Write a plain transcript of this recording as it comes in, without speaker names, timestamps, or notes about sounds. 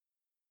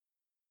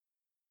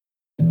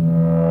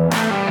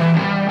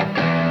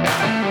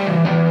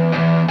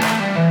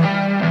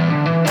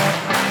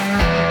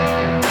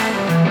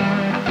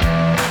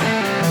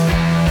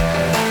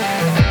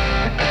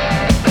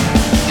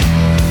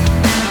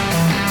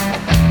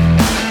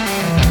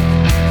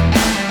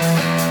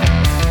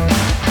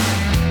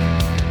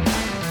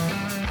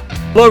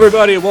Hello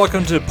everybody,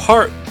 welcome to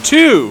part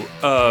 2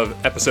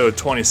 of episode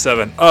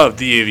 27 of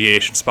the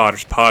Aviation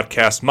Spotters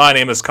podcast. My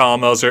name is Colin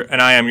Melzer and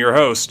I am your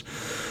host.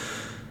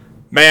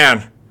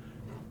 Man,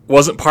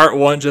 wasn't part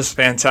 1 just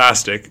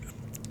fantastic?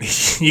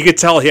 You could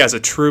tell he has a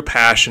true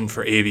passion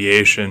for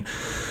aviation,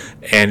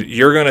 and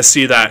you're going to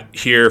see that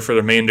here for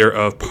the remainder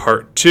of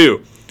part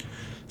 2.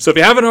 So if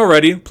you haven't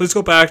already, please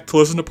go back to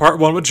listen to part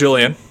 1 with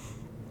Julian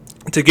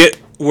to get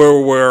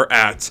where we're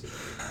at.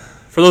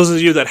 For those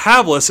of you that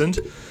have listened,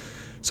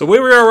 so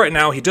where we are right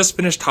now, he just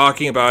finished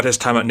talking about his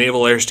time at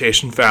Naval Air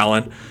Station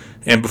Fallon,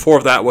 and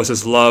before that was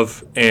his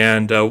love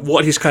and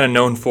what he's kind of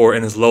known for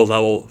in his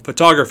low-level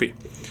photography.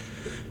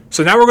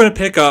 So now we're going to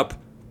pick up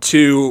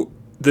to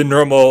the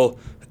normal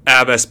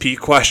AvSP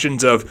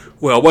questions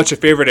of, well, what's your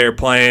favorite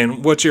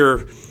airplane? What's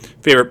your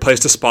favorite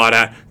place to spot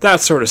at? That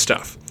sort of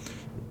stuff.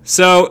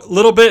 So a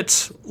little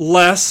bit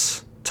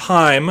less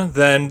time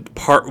than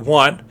part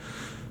 1,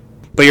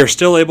 but you're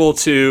still able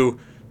to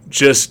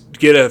just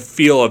get a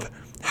feel of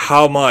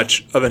how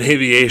much of an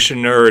aviation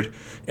nerd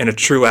and a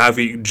true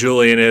Avi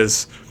Julian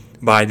is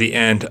by the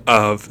end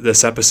of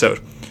this episode.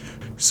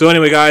 So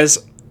anyway, guys,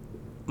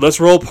 let's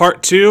roll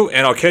part 2,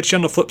 and I'll catch you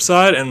on the flip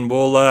side, and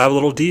we'll have a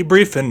little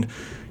debrief, and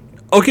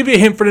I'll give you a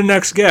hint for the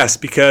next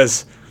guest,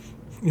 because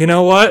you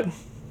know what?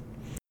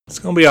 It's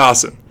going to be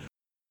awesome.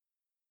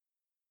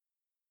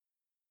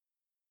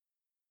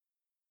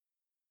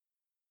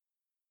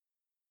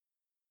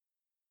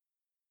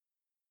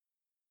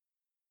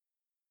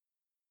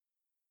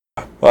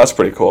 Well, that's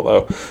pretty cool,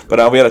 though.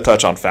 But we had to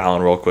touch on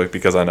Fallon real quick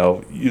because I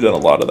know you've done a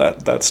lot of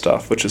that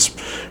stuff, which is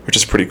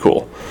pretty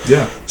cool.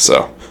 Yeah.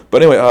 So,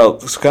 but anyway,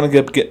 let's kind of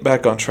get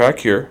back on track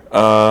here.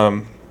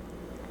 So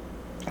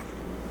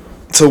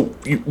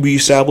we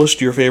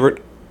established your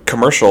favorite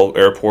commercial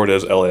airport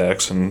as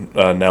LAX and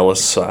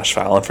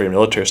Nellis/Fallon for your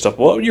military stuff.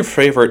 What would your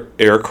favorite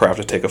aircraft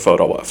to take a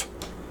photo of?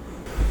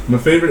 My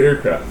favorite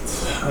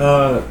aircraft.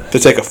 To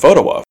take a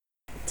photo of?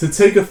 To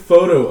take a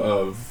photo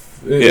of.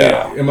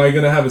 Yeah. Am I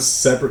going to have a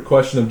separate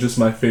question of just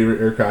my favorite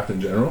aircraft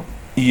in general?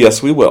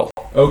 Yes, we will.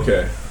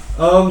 Okay.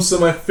 So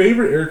my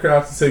favorite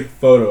aircraft to take a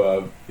photo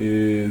of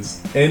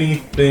is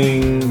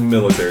anything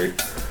military.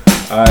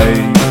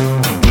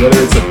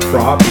 Whether it's a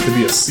prop, it could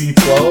be a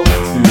C-12 to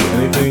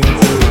anything to a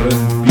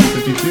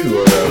B-52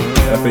 or a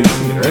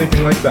F-18 or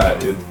anything like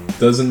that. It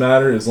doesn't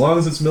matter. As long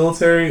as it's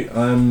military,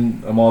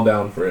 I'm all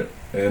down for it.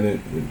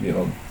 And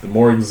the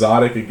more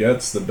exotic it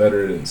gets, the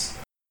better it is.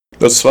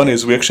 What's funny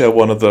is we actually have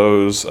one of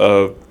those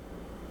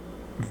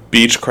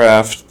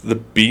Beechcraft, the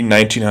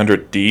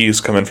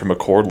B-1900Ds come in from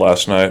Accord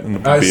last night in the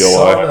BOI. I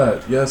saw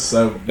that. Yes,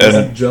 I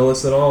wasn't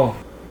jealous at all.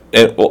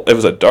 It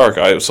was a dark.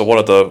 So one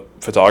of the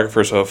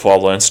photographers who I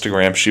follow on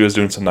Instagram, she was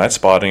doing some night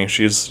spotting, and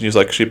she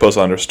posted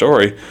on her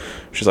story.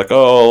 She's like,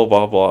 oh,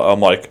 blah, blah.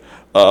 I'm like,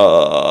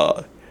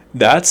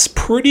 that's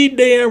pretty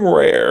damn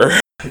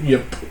rare.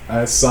 Yep,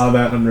 I saw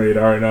that on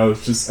radar, and I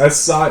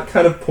saw it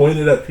kind of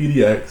pointed at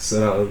PDX,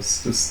 and I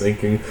was just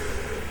thinking,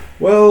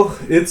 well,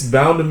 it's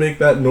bound to make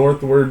that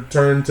northward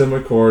turn to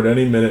McCord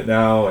any minute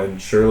now,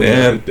 and surely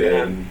it did,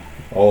 and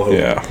all hope.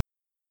 Yeah.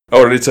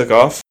 Oh, did it took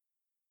off?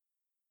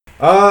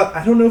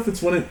 I don't know if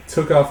it's when it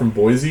took off from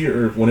Boise,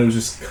 or when it was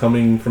just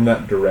coming from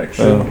that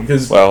direction,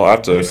 because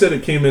you said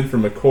it came in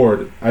from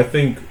McCord. I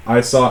think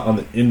I saw it on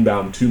the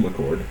inbound to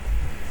McCord.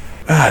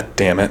 Ah,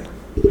 damn it.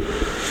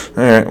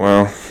 Alright,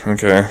 well,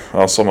 okay.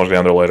 I'll slow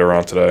down there later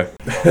on today.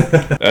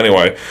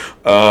 Anyway,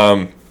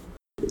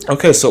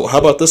 okay, so how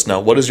about this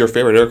now? What is your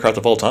favorite aircraft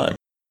of all time?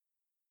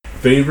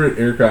 Favorite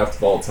aircraft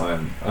of all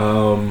time?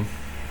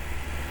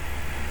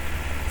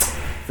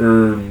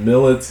 For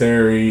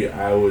military,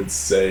 I would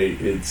say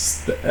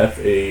it's the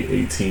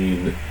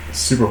FA-18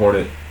 Super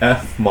Hornet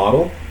F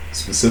model,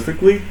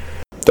 specifically.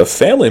 The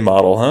family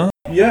model, huh?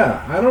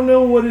 Yeah, I don't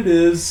know what it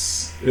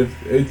is.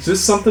 It's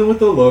just something with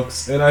the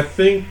looks, and I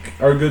think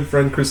our good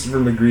friend Christopher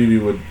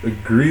McGreevy would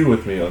agree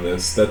with me on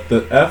this, that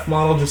the F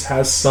model just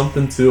has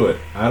something to it.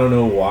 I don't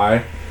know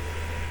why.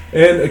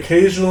 And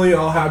occasionally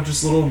I'll have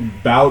just little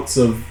bouts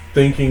of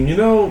thinking,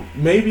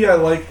 maybe I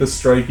like the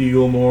Strike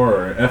Eagle more,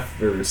 or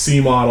F or C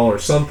model or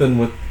something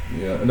with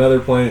another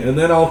plane, and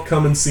then I'll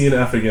come and see an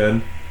F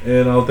again,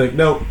 and I'll think,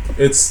 nope,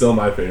 it's still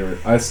my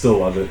favorite. I still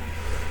love it.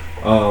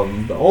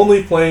 The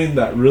only plane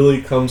that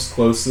really comes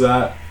close to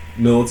that,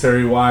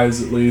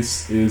 military-wise at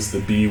least, is the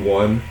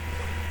B-1.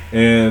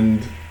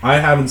 And I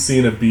haven't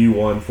seen a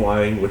B-1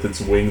 flying with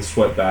its wings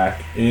swept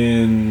back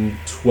in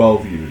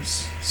 12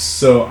 years.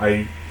 So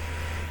I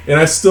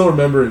still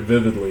remember it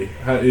vividly.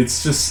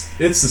 It's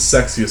the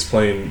sexiest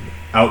plane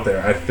out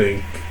there, I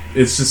think.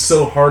 It's just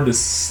so hard to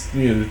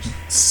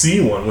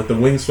see one with the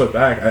wings swept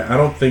back. I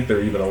don't think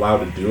they're even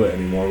allowed to do it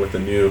anymore with the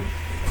new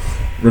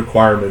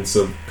requirements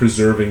of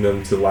preserving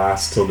them to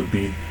last till the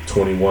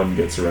B-21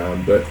 gets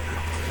around. But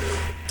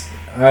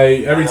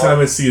every time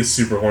I see a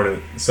Super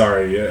Hornet,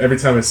 every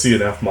time I see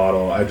an F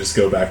model, I just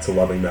go back to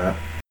loving that.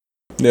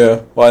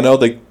 Yeah, well, I know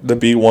the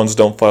B1s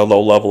don't fly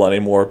low level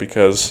anymore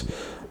because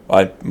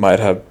I might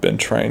have been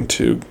trying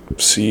to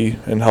see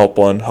and help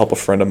a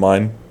friend of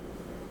mine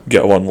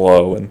get one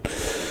low, and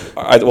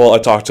I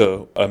talked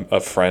to a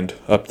friend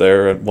up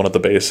there at one of the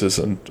bases,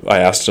 and I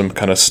asked him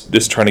kind of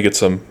just trying to get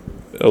some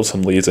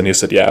leads, and he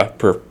said, yeah,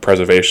 for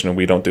preservation,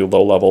 we don't do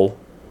low-level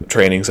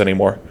trainings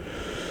anymore.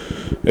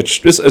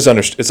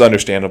 It's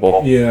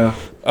understandable. Yeah.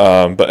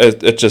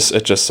 But it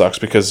just sucks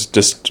because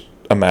just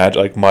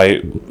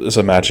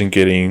imagine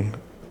getting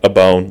a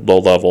bone low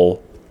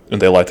level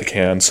and they light the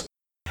cans.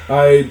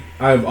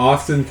 I've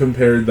often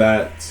compared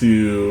that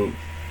to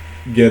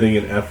getting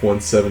an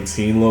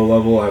F-117 low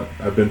level.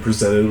 I've been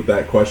presented with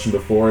that question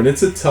before, and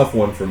it's a tough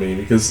one for me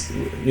because,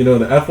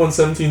 the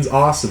F-117 is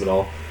awesome and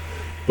all,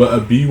 but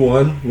a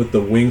B-1 with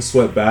the wing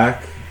swept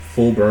back,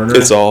 full burner...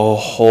 It's a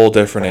whole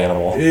different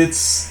animal.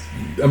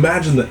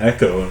 Imagine the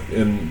echo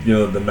in,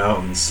 the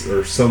mountains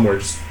or somewhere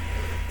just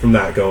from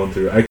that going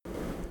through.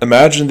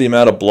 Imagine the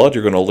amount of blood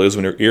you're going to lose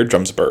when your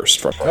eardrums burst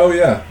from... Oh,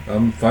 yeah.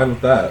 I'm fine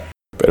with that.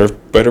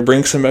 Better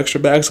bring some extra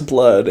bags of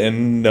blood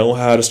and know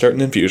how to start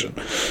an infusion.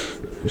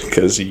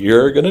 Because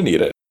you're going to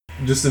need it.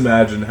 Just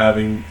imagine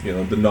having,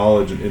 the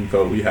knowledge and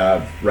info we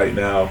have right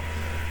now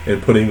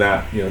and putting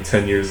that,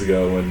 10 years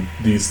ago when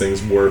these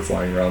things were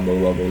flying around low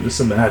level. Just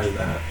imagine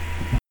that.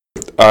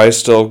 I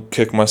still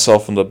kick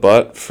myself in the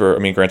butt for...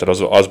 granted, I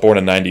was born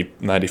in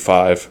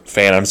 95.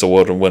 Phantoms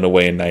went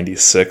away in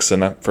 96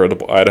 for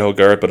the Idaho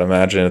Guard, but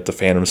imagine if the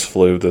Phantoms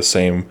flew the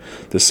same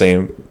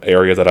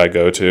area that I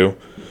go to,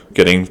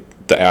 getting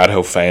the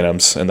Idaho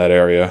Phantoms in that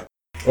area.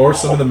 Or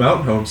some of the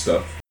mountain home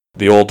stuff.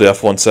 The old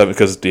F-17,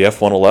 because the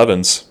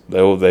F-111s,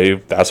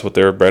 that's what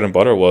their bread and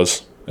butter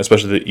was,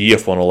 especially the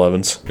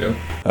EF-111s.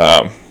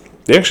 Yeah.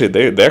 They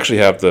actually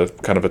have the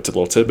kind of a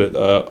little tidbit.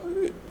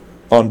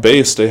 On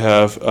base, they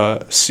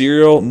have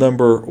serial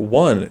number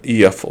 1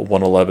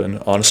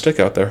 EF-111 on a stick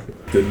out there.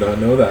 Did not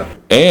know that.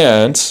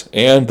 And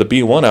the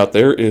B-1 out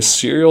there is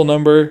serial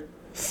number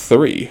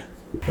 3.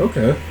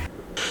 Okay.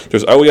 We're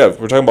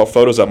talking about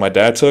photos that my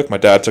dad took. My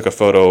dad took a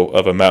photo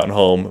of a mountain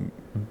home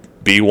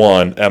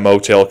B-1 MO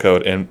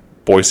tailcoat in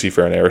Boise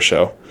for an air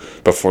show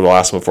before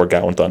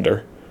Gowan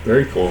Thunder.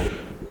 Very cool.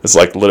 It's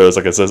like literally,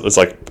 it's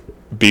like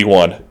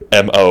B-1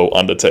 MO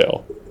on the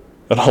tail,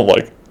 and I'm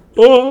like,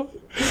 oh.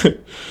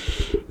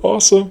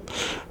 Awesome.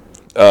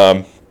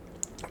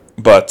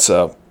 But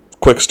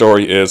quick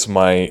story is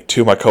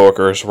two of my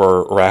coworkers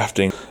were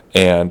rafting,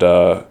 and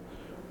all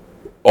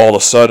of a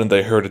sudden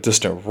they heard a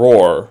distant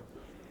roar,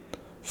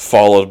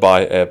 followed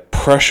by a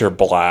pressure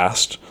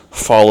blast,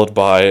 followed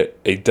by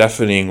a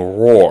deafening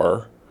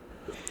roar,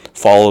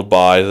 followed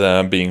by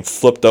them being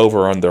flipped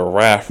over on their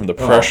raft from the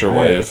pressure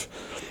wave,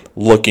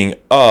 looking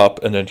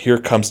up, and then here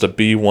comes the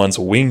B-1's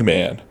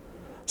wingman,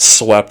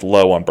 swept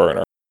low on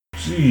burner.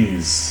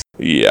 Jeez.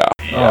 Yeah.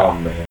 Oh,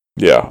 man.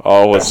 Yeah,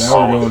 now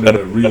we're going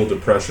into real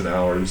depression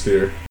hours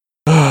here.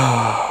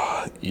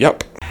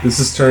 Yep. This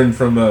has turned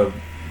from a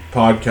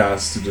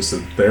podcast to just a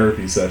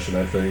therapy session,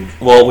 I think.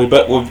 Well,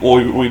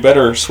 we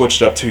better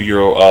switch it up to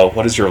your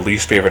what is your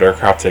least favorite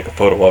aircraft to take a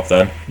photo of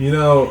then?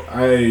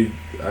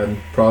 I'm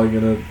probably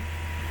gonna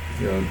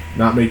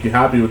not make you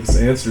happy with this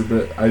answer,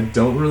 but I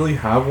don't really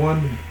have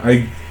one.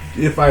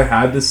 If I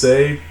had to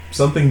say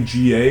something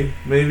GA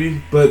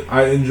maybe, but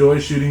I enjoy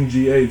shooting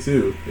GA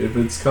too. If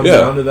it's come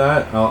down to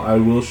that, I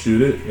will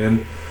shoot it,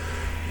 and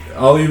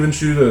I'll even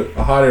shoot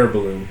a hot air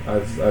balloon.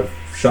 I've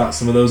shot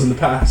some of those in the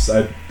past.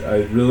 I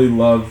really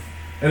love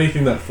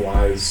anything that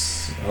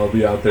flies. I'll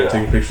be out there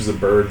taking pictures of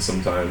birds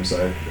sometimes.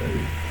 I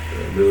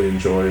really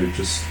enjoy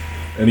just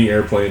any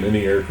airplane,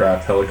 any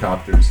aircraft,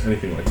 helicopters,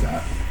 anything like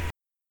that.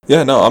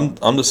 Yeah, no,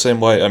 I'm the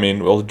same way.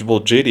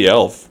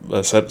 JDL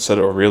said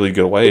it a really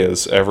good way.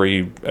 Is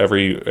every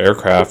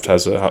aircraft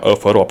has a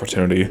photo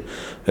opportunity, and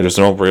there's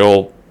no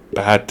real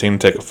bad thing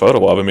to take a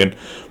photo of.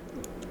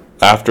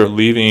 After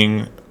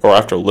living,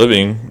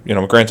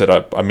 granted,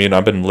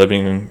 I've been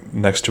living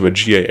next to a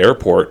GA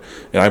airport,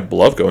 and I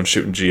love going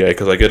shooting GA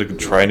because I get to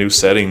try new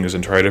settings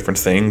and try different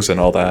things and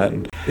all that.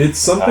 And it's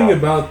something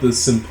about the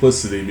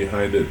simplicity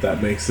behind it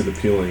that makes it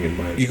appealing in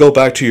my. You go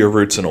back to your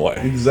roots in a way.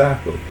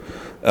 Exactly.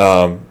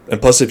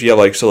 And plus, if you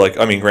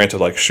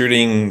granted,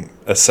 shooting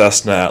a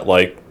Cessna at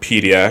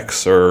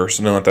PDX or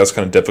something like that's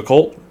kind of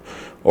difficult,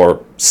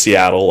 or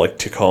Seattle,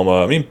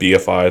 Tacoma,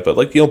 BFI,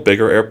 but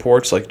bigger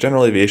airports,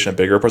 General Aviation at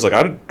bigger airports,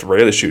 I'd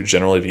rather shoot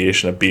General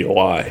Aviation at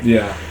BOI.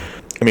 Yeah.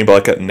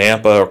 But at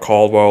Nampa or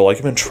Caldwell,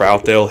 even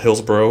Troutdale,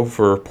 Hillsborough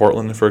for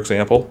Portland, for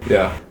example.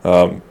 Yeah.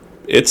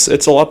 It's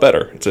a lot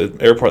better. It's an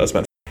airport that's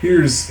meant.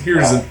 Here's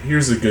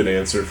a good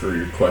answer for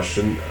your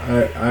question.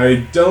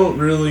 I don't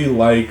really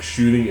like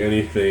shooting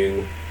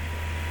anything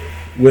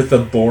with a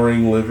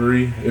boring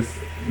livery,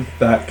 if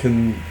that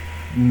can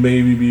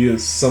maybe be a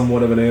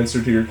somewhat of an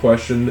answer to your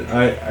question.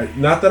 I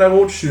not that I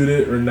won't shoot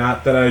it, or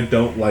not that I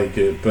don't like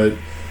it, but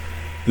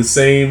the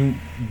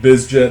same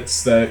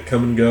bizjets that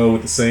come and go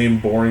with the same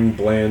boring,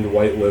 bland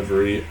white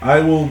livery, I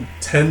will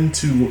tend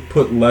to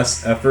put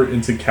less effort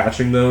into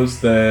catching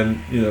those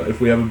than, if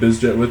we have a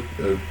bizjet with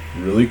a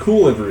really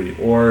cool livery,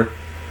 or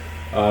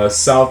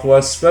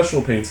Southwest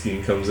special paint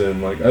scheme comes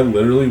in. I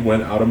literally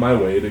went out of my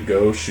way to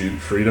go shoot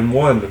Freedom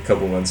 1 a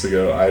couple months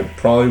ago. I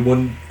probably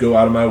wouldn't go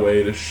out of my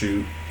way to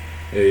shoot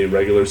a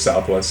regular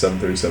Southwest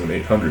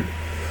 737-800.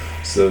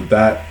 So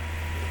that,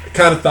 I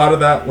kind of thought of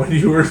that when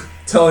you were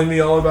telling me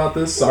all about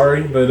this.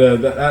 Sorry, but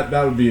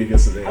that would be, I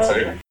guess, an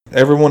answer.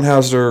 Everyone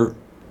has their,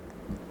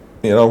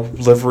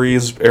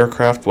 liveries,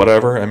 aircraft,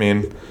 whatever. I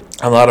mean,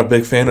 I'm not a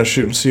big fan of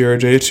shooting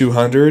CRJ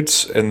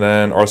 200s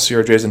or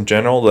CRJs in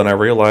general. Then I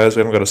realized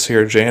we haven't got a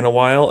CRJ in a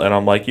while, and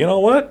I'm like, you know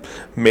what?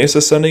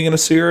 Mesa's sending in a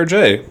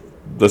CRJ.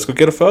 Let's go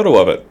get a photo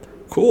of it.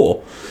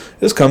 Cool.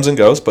 This comes and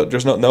goes, but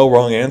there's no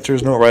wrong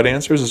answers, no right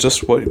answers. It's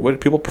just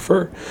what people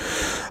prefer.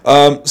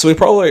 So we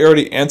probably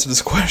already answered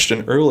this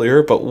question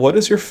earlier, but what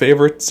is your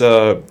favorite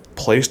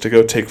place to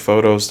go take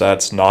photos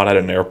that's not at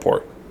an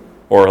airport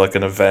or like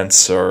an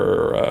events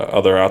or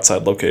other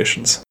outside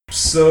locations?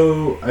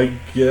 So I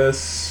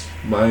guess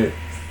my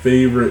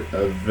favorite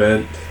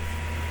event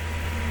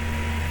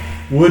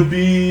would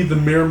be the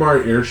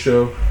Miramar Air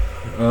Show.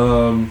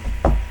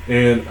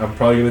 And I'm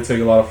probably going to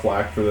take a lot of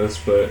flack for this,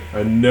 but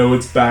I know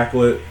it's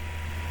backlit,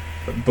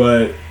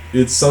 but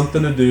it's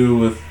something to do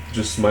with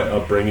just my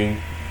upbringing.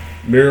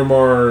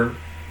 Miramar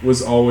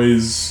was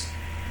always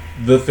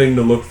the thing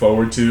to look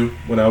forward to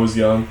when I was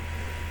young.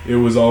 It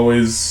was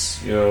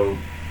always,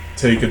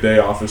 take a day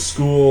off of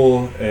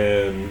school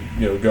and,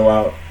 go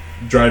out,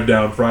 drive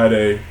down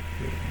Friday,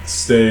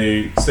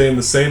 stay in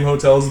the same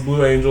hotel as the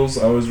Blue Angels.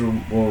 I always will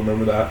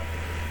remember that.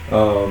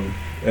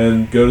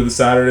 And go to the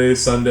Saturday,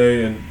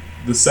 Sunday, and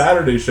the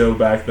Saturday show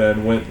back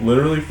then went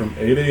literally from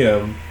 8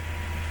 a.m.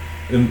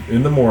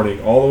 in the morning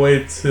all the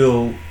way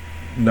till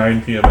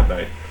 9 p.m. at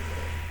night.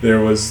 There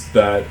was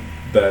that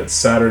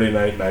Saturday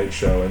night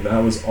show, and that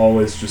was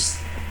always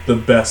just the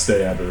best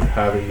day ever,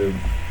 having the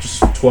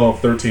just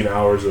 12, 13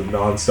 hours of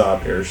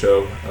nonstop air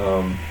show.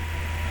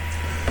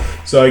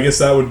 So I guess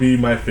that would be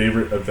my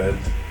favorite event.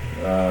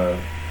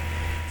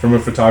 From a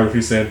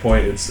photography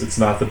standpoint, it's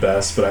not the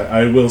best, but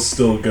I will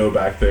still go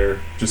back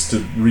there just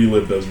to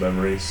relive those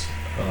memories.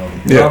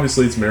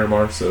 Obviously, it's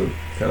Miramar, so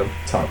kind of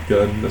Top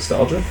Gun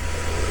nostalgia.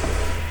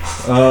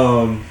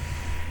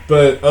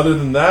 But other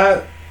than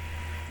that,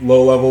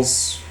 low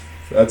levels,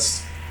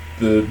 that's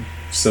the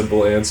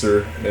simple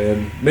answer.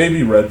 And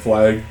maybe Red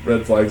Flag.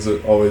 Red Flag's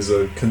always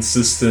a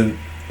consistent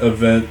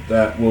event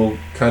that will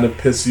kind of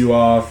piss you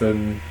off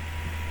and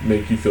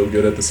make you feel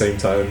good at the same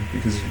time,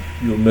 because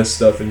you'll miss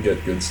stuff and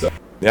get good stuff.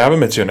 Yeah, I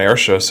haven't been to an air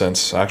show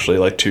since actually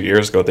like 2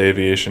 years ago at the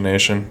Aviation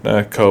Nation,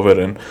 COVID,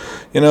 and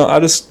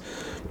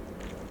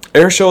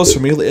air shows for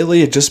me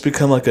lately, it just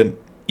become like an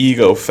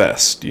ego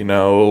fest,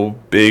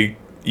 big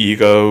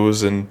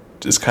egos, and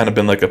it's kind of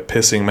been like a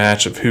pissing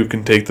match of who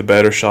can take the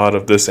better shot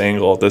of this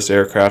angle of this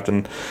aircraft,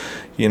 and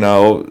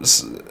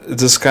it's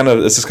just kind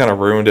of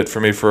ruined it for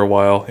me for a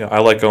while. I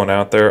like going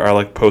out there. I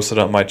like posting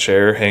up my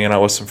chair, hanging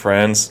out with some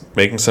friends,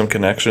 making some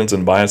connections,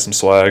 and buying some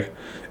swag,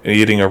 and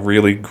eating a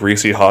really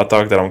greasy hot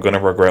dog that I'm going to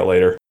regret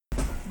later.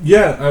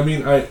 Yeah, I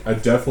mean, I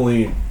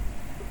definitely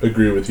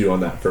agree with you on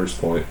that first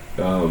point.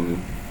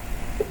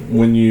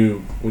 When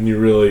you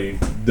really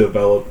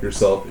develop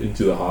yourself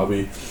into the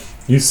hobby,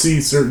 you see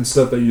certain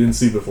stuff that you didn't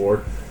see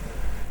before.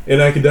 And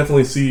I could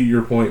definitely see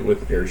your point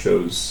with air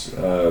shows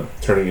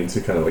turning into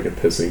kind of like a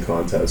pissing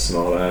contest and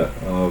all that.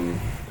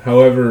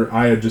 However,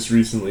 I had just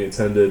recently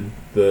attended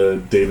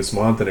the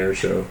Davis-Monthan Air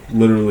Show,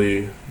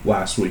 literally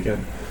last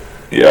weekend.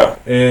 Yeah.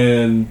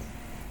 And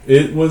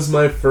it was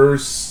my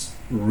first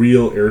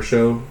real air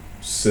show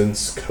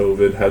since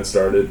COVID had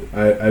started.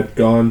 I'd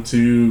gone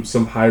to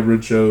some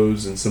hybrid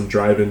shows and some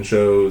drive-in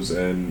shows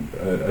and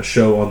a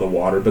show on the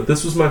water, but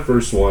this was my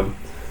first one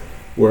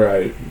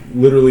where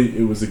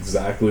it was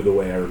exactly the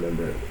way I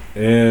remember it.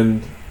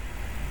 And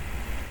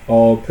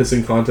all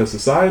pissing contests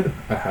aside,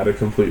 I had a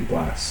complete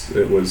blast.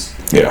 It was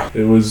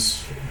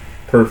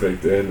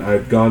perfect, and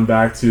I'd gone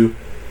back to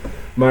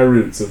my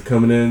roots of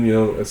coming in,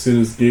 as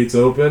soon as gates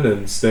open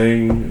and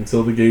staying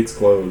until the gates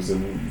close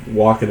and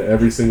walking to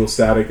every single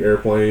static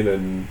airplane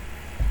and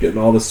getting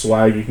all the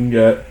swag you can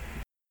get.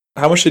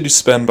 How much did you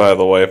spend, by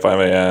the way, if I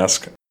may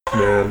ask?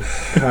 Man,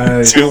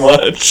 too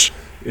much.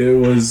 It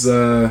was,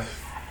 I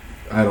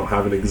don't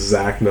have an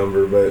exact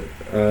number, but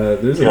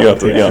there's a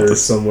picture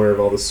somewhere of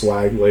all the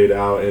swag laid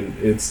out, and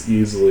it's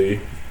easily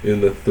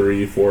in the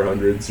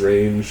 300-400s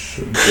range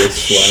of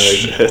just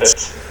swag.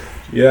 Shit.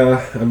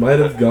 Yeah, I might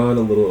have gone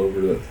a little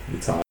over the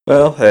top.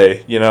 Well,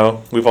 hey,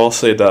 we've all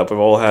saved up. We've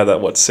all had that,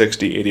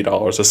 $60,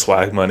 $80 of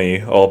swag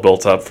money all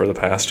built up for the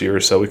past year or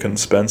so we couldn't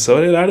spend,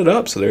 so it added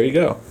up, so there you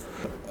go.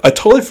 I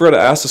totally forgot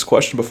to ask this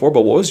question before,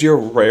 but what was your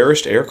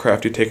rarest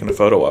aircraft you've taken a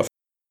photo of?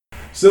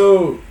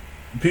 So,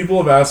 people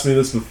have asked me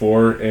this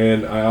before,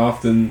 and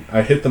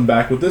I hit them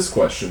back with this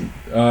question.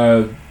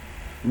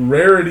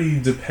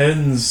 Rarity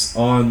depends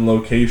on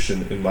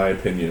location, in my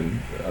opinion.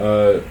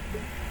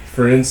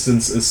 For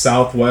instance, a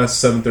Southwest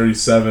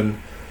 737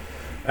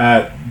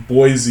 at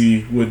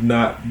Boise would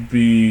not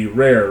be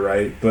rare,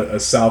 right? But a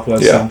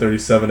Southwest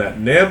 737 at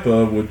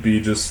Nampa would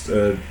be just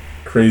a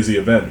crazy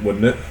event,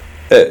 wouldn't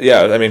it?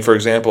 Yeah, I mean, for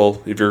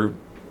example, if you're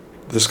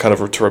this kind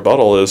of to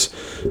rebuttal is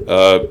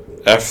an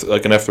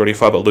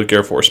F-35 at Luke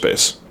Air Force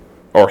Base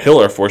or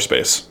Hill Air Force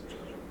Base.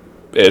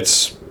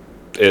 It's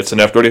it's an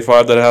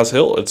F-35 that has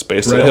hill. It's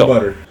based on Bread hill. and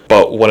butter.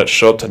 But when it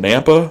showed up to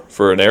Nampa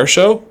for an air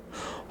show,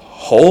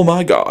 oh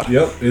my God.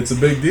 Yep, it's a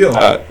big deal.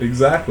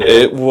 Exactly.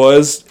 It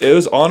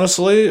was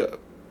honestly,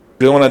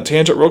 going on a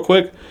tangent real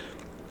quick,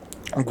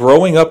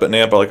 growing up at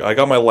Nampa, like I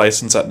got my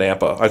license at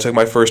Nampa. I took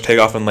my first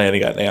takeoff and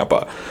landing at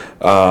Nampa.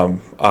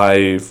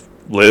 I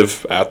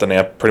live at the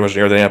Nampa, pretty much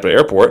near the Nampa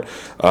airport.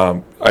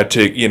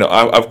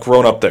 I've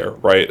grown up there,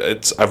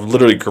 right? I've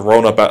literally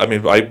grown up at,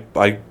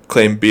 I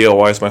claim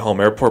BOI as my home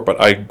airport,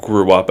 but I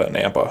grew up at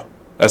Nampa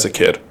as a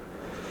kid.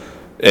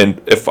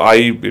 And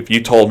if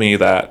you told me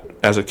that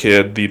as a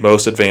kid, the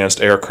most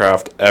advanced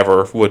aircraft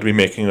ever would be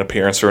making an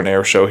appearance for an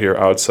air show here,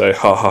 I would say,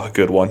 haha,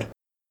 good one.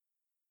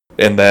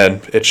 And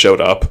then it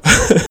showed up.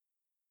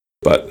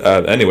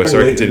 But anyway,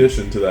 sorry. Great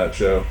addition to that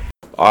show.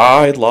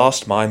 I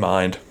lost my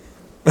mind.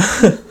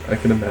 I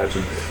can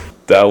imagine.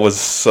 That was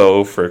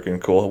so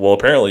freaking cool. Well,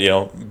 apparently,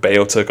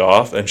 Bayo took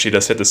off, and she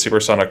just hit the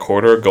supersonic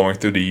corridor going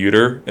through the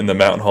Uter in the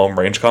Mountain Home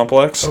Range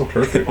Complex. Oh,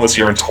 perfect. Was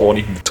here in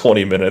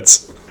 20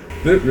 minutes.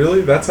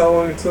 Really? That's how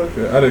long it took?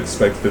 I'd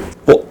expect 50.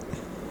 Well,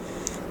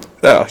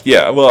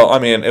 yeah. Well,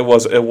 it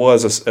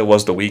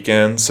was the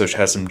weekend, so she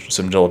had some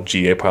little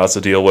GA pilots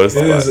to deal with.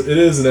 It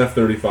is an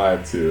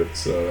F-35 too,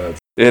 so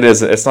that's. It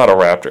is. It's not a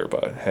Raptor,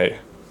 but hey,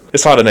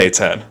 it's not an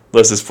A-10.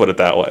 Let's just put it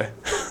that way.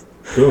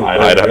 Boom, I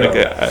got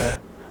to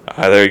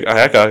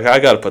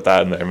put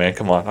that in there, man.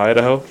 Come on,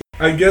 Idaho.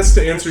 I guess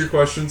to answer your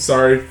question,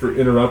 sorry for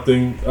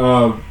interrupting.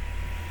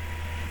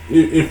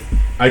 If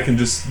I can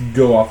just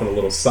go off on a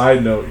little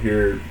side note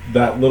here,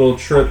 that little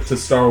trip to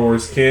Star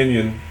Wars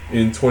Canyon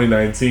in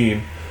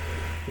 2019,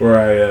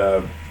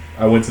 where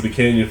I went to the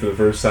canyon for the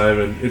first time,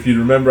 and if you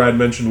remember, I'd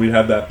mentioned we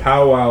had that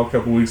powwow a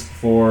couple weeks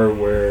before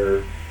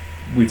where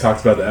we talked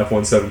about the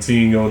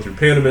F-117 going through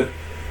Panamint.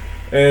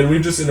 And we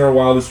just, in our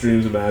wildest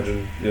dreams,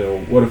 imagined,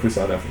 what if we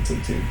saw an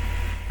F-117?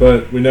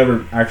 But we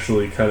never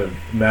actually kind of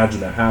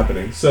imagined that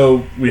happening.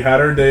 So we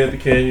had our day at the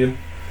canyon.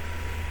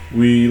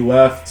 We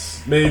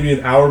left maybe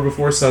an hour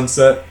before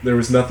sunset. There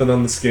was nothing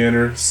on the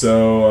scanner,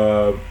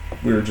 so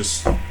we were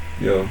just,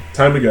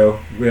 time to go.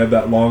 We had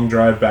that long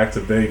drive back to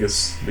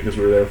Vegas because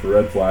we were there for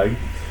Red Flag.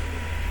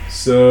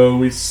 So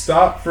we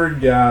stopped for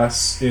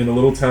gas in a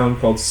little town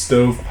called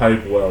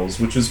Stovepipe Wells,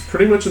 which is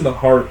pretty much in the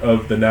heart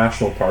of the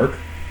national park.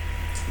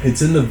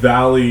 It's in the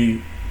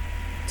valley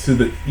to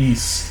the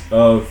east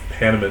of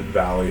Panamint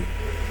Valley.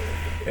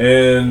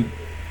 And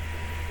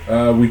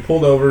we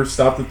pulled over,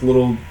 stopped at the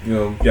little,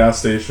 gas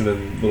station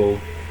and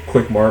little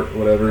Quick Mart,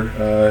 whatever.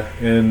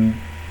 And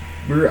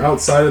we were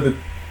outside of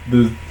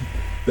the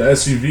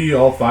SUV,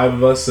 all five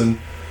of us, and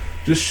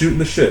just shooting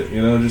the shit,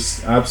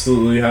 just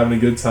absolutely having a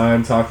good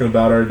time, talking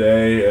about our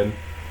day. And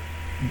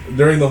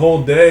during the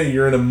whole day,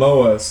 you're in a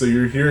MOA, so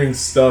you're hearing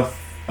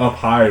stuff up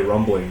high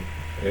rumbling.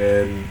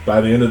 And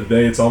by the end of the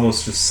day, it's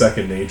almost just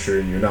second nature,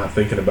 and you're not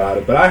thinking about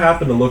it. But I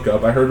happened to look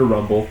up. I heard a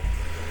rumble.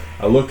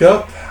 I look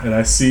up, and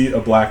I see a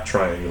black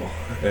triangle.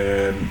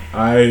 And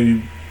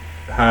I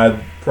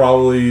had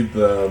probably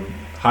the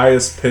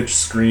highest pitched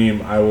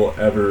scream I will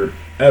ever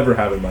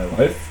have in my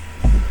life.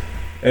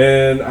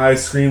 And I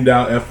screamed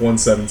out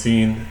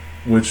F-117,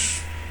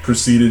 which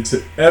proceeded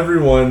to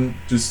everyone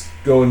just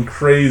going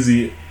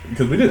crazy,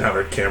 because we didn't have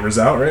our cameras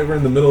out, right? We're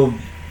in the middle of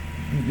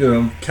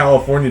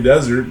California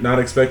desert, not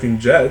expecting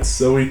jets.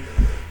 So we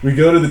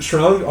go to the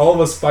trunk, all of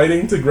us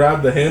fighting to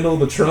grab the handle of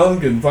the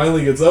trunk, and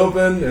finally gets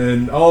open,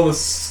 and all of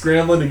us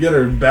scrambling to get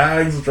our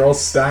bags, which are all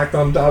stacked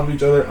on top of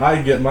each other.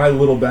 I get my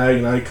little bag,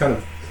 and I kind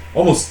of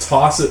almost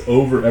toss it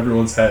over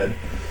everyone's head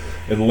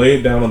and lay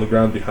it down on the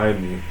ground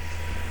behind me.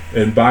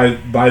 And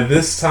by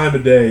this time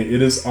of day,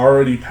 it is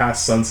already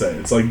past sunset.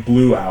 It's like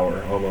blue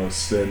hour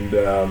almost. And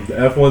the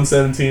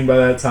F-117 by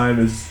that time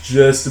is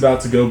just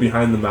about to go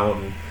behind the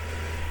mountain.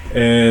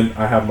 And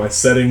I have my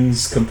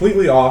settings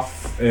completely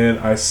off, and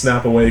I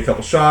snap away a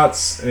couple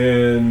shots,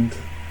 and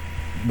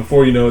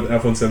before you know it, the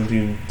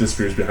F-117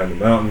 disappears behind the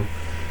mountain.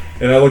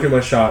 And I look at my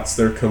shots,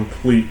 they're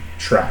complete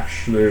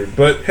trash.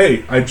 But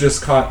hey, I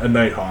just caught a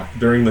Nighthawk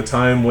during the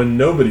time when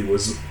nobody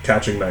was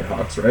catching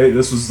Nighthawks, right?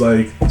 This was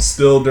like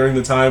still during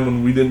the time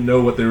when we didn't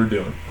know what they were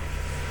doing.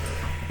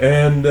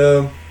 And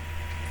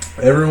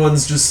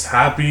everyone's just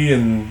happy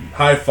and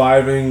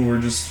high-fiving.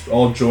 We're just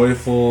all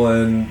joyful.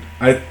 And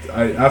I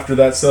after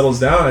that settles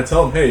down, I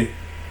tell them, hey,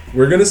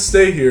 we're going to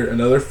stay here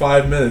another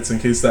 5 minutes in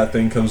case that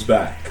thing comes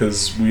back,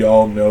 because we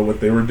all know what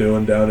they were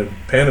doing down in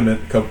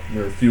Panamint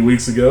a few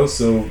weeks ago.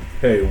 So,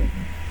 hey,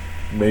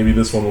 maybe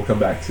this one will come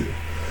back too.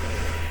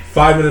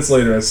 5 minutes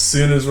later, as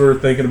soon as we're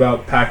thinking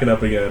about packing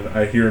up again,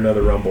 I hear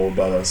another rumble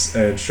above us.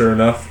 And sure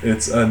enough,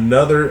 it's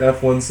another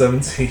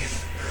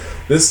F-117.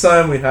 This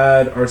time we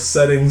had our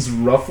settings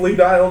roughly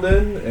dialed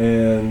in,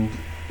 and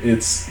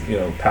it's,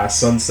 past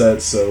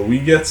sunset, so we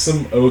get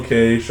some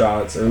okay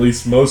shots, or at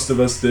least most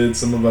of us did.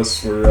 Some of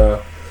us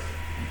were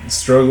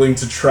struggling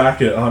to track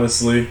it,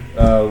 honestly,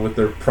 with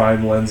their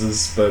prime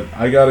lenses, but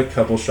I got a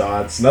couple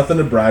shots. Nothing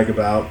to brag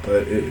about,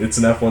 but it's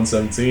an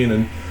F-117,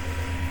 and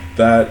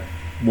that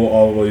will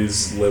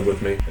always live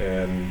with me,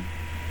 and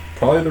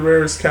probably the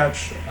rarest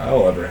catch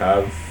I'll ever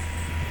have.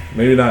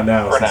 Maybe not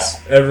now,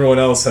 since everyone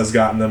else has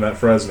gotten them at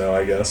Fresno,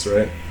 I guess,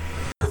 right?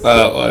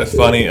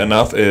 Funny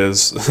enough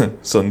is,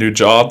 so new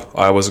job,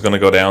 I was going to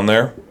go down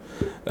there.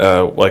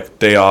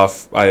 Day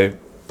off, I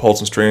pulled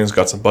some strings,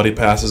 got some buddy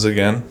passes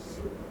again.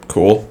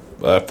 Cool.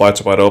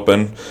 Flights were wide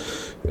open.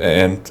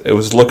 And it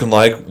was looking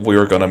like we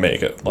were going to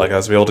make it. Like, I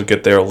was able to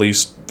get there at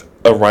least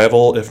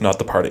arrival, if not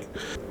the party.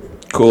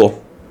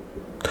 Cool.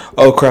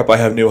 Oh, crap, I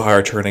have new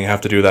hire training I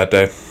have to do that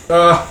day.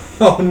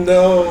 Oh,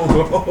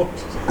 no.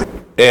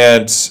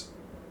 And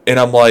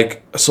I'm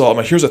like,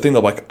 here's the thing,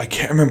 though. Like, I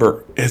can't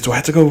remember. Do I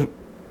have to go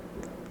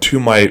to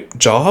my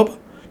job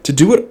to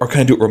do it, or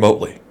can I do it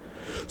remotely?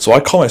 So I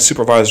call my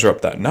supervisor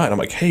up that night. I'm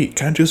like, hey,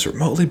 can I do this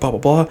remotely? Blah, blah,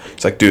 blah.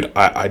 He's like, dude,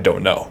 I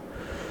don't know.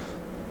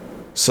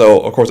 So,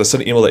 of course, I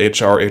sent an email to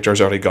HR.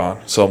 HR's already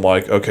gone. So I'm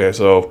like, okay.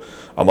 So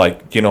I'm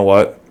like, you know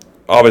what?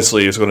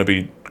 Obviously, it's going to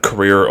be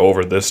career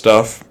over this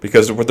stuff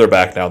because they're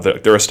back now.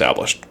 They're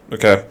established.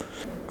 Okay.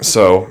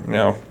 So,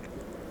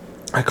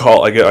 I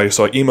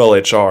email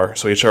HR.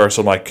 So HR,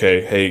 so I'm like,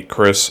 hey,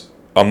 Chris,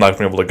 I'm not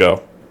going to be able to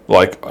go.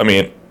 Like, I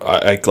mean,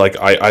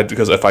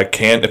 because if I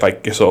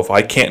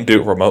can't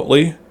do it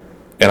remotely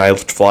and I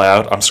fly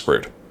out, I'm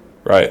screwed.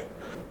 Right.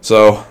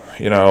 So,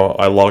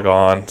 I log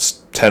on,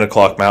 it's 10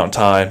 o'clock Mountain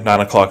Time, 9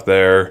 o'clock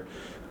there.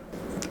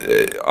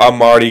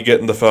 I'm already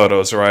getting the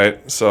photos,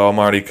 right? So I'm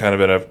already kind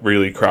of in a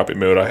really crappy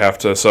mood.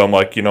 So I'm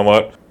like, you know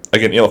what? I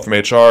get an email from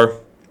HR.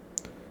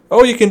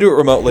 Oh, you can do it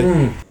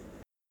remotely.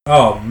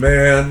 Oh,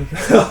 man.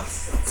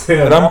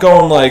 Damn. And I'm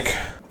going like,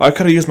 I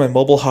could have used my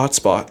mobile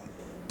hotspot.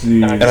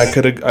 Jeez. And I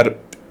could have,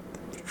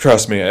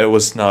 trust me, it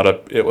was not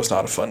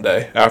a fun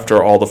day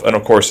after all and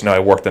of course, I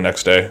worked the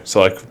next day.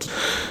 So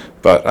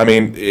but I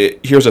mean,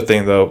 here's the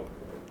thing though.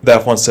 The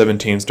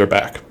F-117s, they're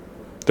back.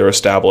 They're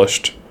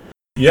established.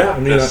 Yeah, I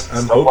mean,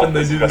 I'm hoping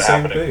they do the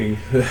same thing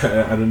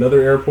at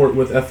another airport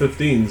with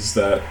F-15s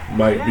that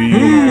might be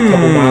a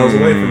couple miles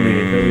away from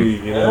me.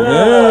 Hey,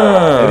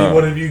 any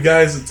one of you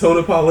guys at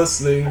Tonopah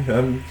listening,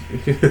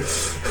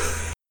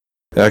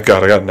 I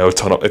got no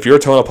Tonopah. If you're a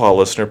Tonopah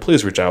listener,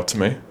 please reach out to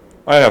me.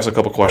 I have a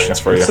couple questions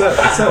for you. It's that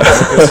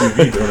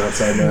SUV thrown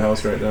outside my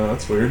house right now.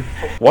 That's weird.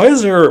 Why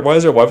is there a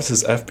wife that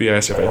says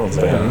FBI surveillance?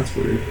 Yeah, that's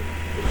weird.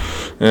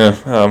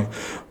 Yeah.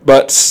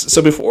 But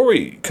so before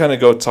we kind of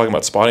go talking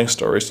about spotting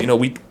stories,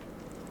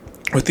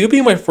 with you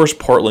being my first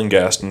Portland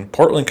guest and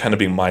Portland kind of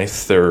being my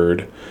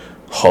third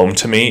home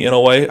to me in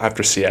a way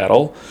after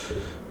Seattle,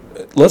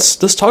 let's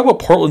talk about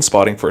Portland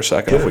spotting for a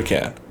second if we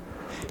can.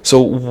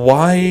 So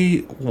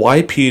why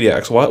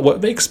PDX?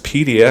 What makes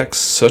PDX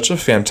such a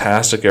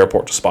fantastic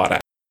airport to spot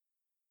at?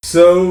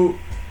 So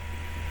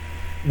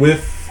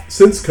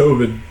since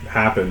COVID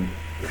happened,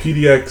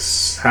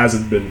 PDX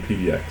hasn't been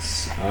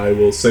PDX. I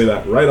will say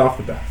that right off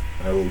the bat.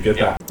 I will get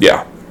that.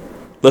 Yeah.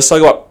 Let's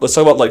talk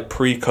about like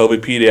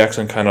pre-COVID PDX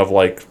and kind of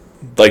like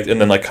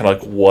and then like kind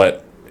of like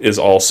what is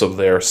also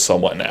there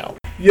somewhat now.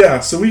 Yeah,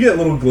 so we get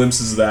little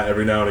glimpses of that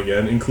every now and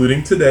again,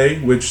 including today,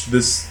 which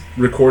this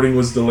recording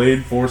was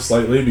delayed for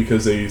slightly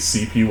because a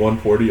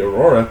CP-140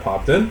 Aurora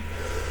popped in.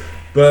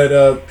 But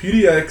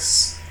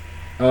PDX,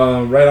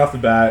 right off the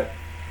bat,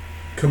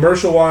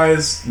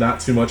 commercial-wise, not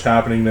too much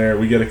happening there.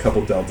 We get a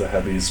couple Delta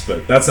Heavies,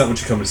 but that's not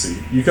what you come to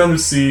see. You come to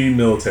see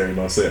military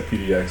mostly at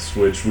PDX,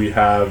 which we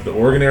have the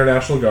Oregon Air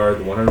National Guard,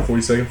 the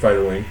 142nd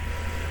Fighter Wing,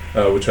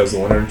 which has the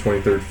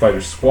 123rd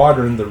Fighter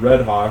Squadron, the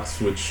Red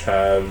Hawks, which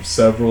have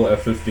several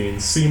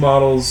F-15C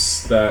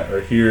models that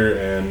are here,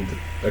 and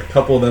a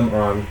couple of them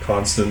are on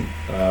constant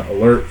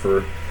alert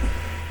for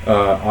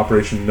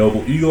Operation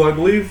Noble Eagle, I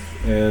believe,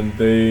 and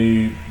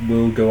they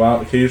will go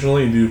out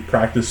occasionally and do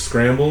practice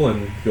scramble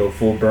and go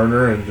full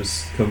burner and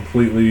just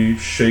completely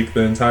shake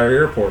the entire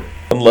airport.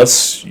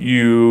 Unless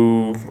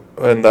you,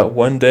 and that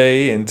one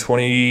day in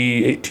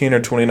 2018 or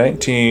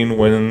 2019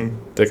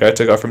 when the guy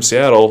took off from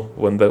Seattle,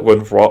 when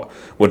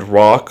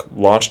Rock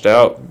launched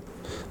out,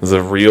 it was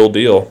a real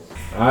deal.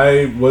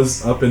 I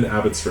was up in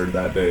Abbotsford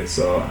that day,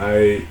 so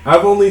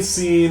I've only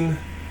seen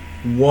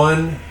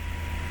one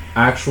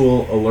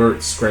actual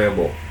alert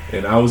scramble,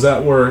 and I was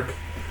at work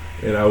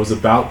and I was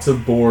about to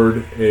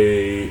board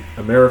a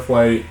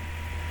Ameriflight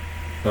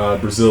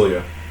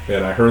Brasilia,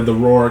 and I heard the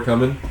roar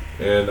coming,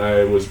 and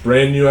I was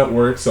brand new at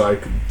work, so I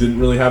didn't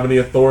really have any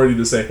authority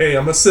to say, hey,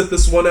 I'm gonna sit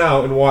this one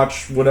out and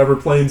watch whatever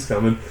plane's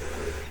coming.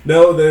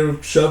 No, they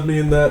shoved me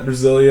in that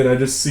Brasilia, and I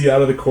just see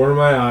out of the corner of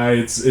my eye,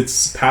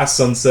 it's past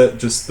sunset,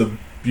 just the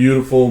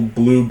beautiful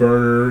blue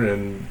burner,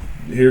 and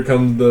here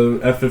come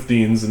the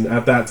F-15s, and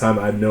at that time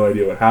I had no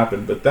idea what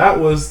happened. But that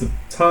was the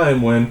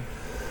time when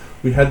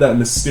we had that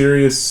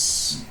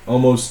mysterious,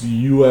 almost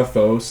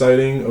UFO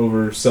sighting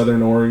over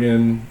southern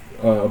Oregon.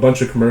 A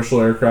bunch of commercial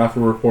aircraft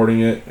were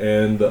reporting it,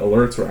 and the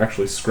alerts were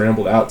actually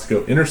scrambled out to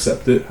go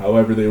intercept it.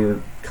 However, they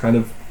were kind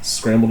of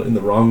scrambled in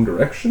the wrong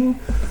direction.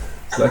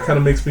 So that kind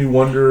of makes me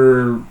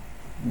wonder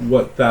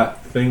what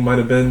that thing might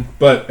have been.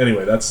 But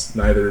anyway, that's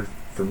neither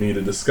for me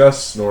to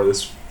discuss, nor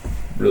this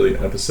really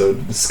episode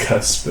to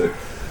discuss, but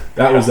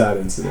that was that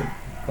incident.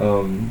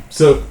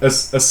 So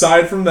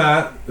aside from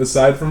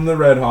the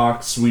Red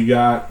Hawks, we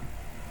got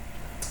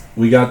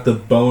we got the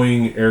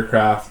Boeing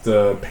aircraft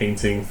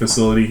painting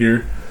facility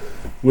here,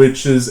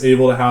 which is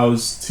able to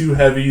house 2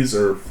 heavies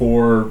or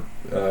 4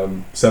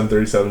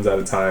 737s at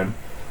a time.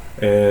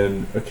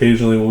 And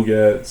occasionally we'll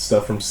get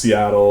stuff from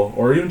Seattle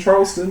or even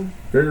Charleston,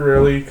 very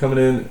rarely coming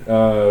in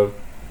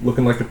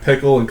looking like a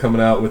pickle and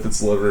coming out with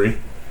its livery.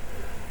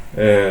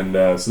 And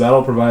so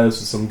that'll provide us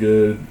with some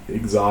good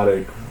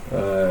exotic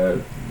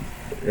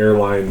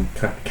airline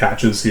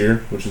catches here,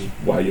 which is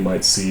why you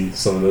might see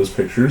some of those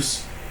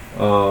pictures.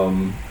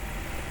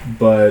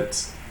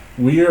 But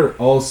we are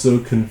also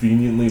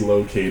conveniently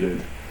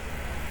located,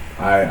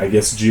 I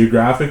guess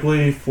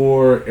geographically,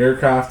 for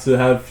aircraft to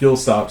have fuel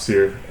stops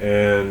here.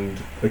 And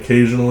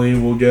occasionally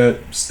we'll get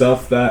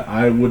stuff that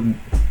I wouldn't,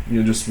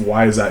 just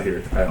why is that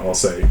here? I'll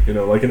say,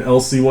 like an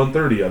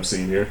LC-130 I've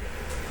seen here.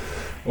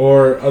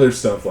 Or other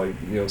stuff like,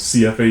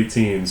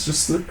 CF-18s,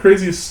 just the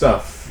craziest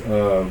stuff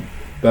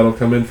that'll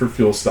come in for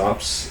fuel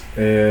stops.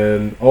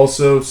 And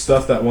also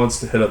stuff that wants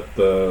to hit up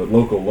the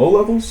local low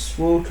levels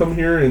will come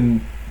here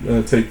and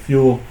take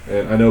fuel.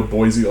 And I know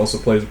Boise also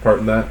plays a part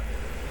in that,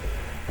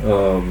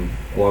 along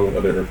with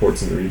other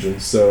airports in the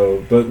region.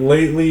 So, but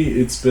lately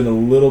it's been a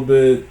little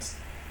bit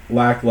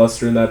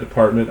lackluster in that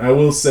department. I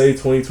will say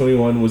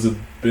 2021 was a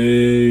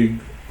big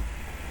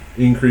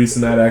increase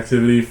in that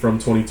activity from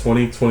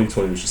 2020.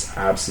 2020 was just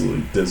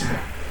absolutely dismal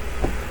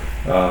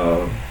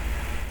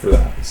for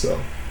that. So,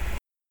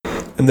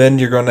 and then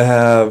you're going to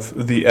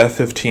have the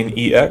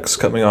F-15EX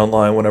coming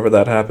online whenever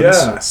that happens.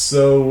 Yeah.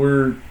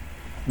 So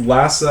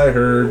last I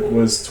heard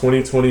was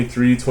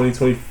 2023,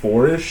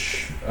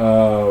 2024-ish.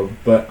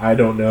 But I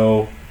don't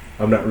know.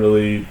 I'm not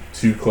really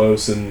too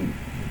close in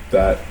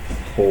that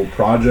whole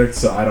project,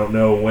 so I don't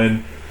know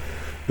when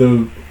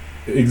the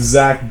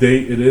exact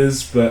date it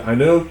is. But I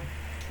know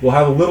we'll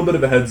have a little bit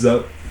of a heads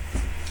up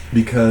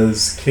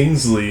because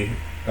Kingsley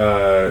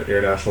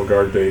Air National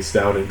Guard Base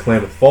down in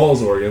Klamath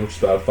Falls, Oregon, which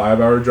is about a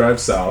 5-hour drive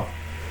south,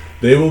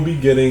 they will be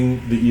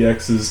getting the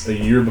EXs a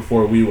year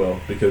before we will,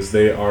 because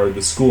they are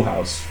the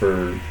schoolhouse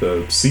for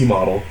the C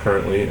model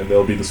currently, and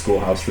they'll be the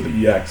schoolhouse for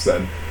the EX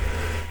then.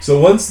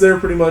 So once they're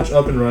pretty much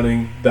up and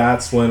running,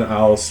 that's when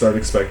I'll start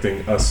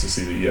expecting us to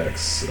see the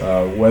EX.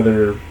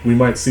 Whether we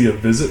might see a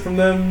visit from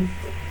them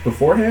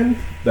beforehand,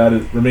 that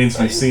remains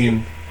to be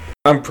seen.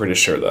 I'm pretty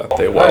sure that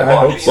they will. I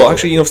hope so. Well,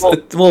 actually,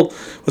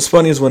 what's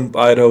funny is when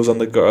Idaho was on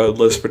the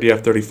list for the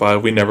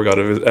F-35, we never got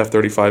an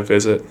F-35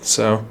 visit.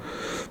 So,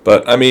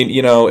 but I mean,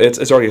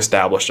 it's already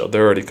established though;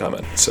 they're already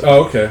coming. So.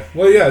 Oh, okay.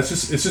 Well, yeah, it's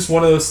just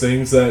one of those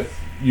things that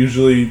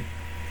usually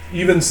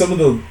even some of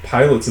the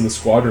pilots in the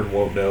squadron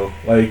won't know.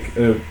 Like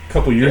a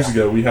couple years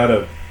ago, we had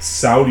a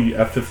Saudi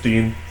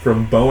F-15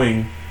 from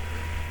Boeing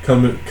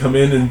come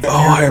in and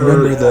I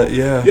remember that.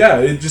 Yeah,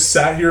 it just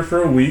sat here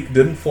for a week,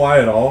 didn't fly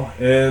at all,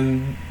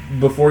 and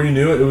before you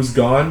knew it, it was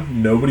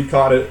gone. Nobody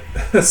caught it.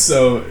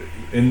 So,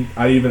 and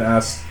I even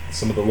asked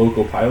some of the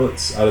local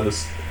pilots out of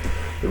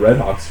the Red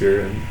Hawks here,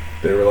 and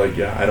they were like,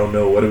 "Yeah, I don't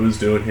know what it was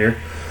doing here,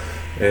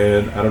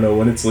 and I don't know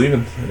when it's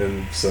leaving."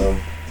 And so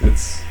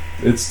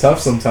it's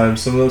tough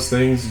sometimes. Some of those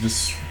things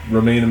just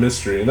remain a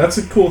mystery, and that's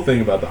a cool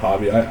thing about the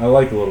hobby. I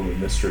like a little bit of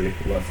mystery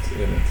left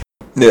in it.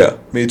 Yeah,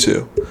 me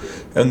too.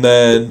 And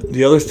then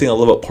the other thing I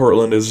love about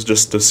Portland is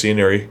just the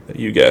scenery that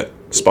you get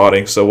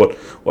spotting. So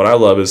what I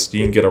love is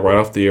you can get it right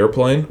off the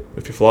airplane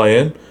if you fly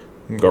in,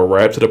 and go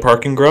right up to the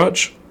parking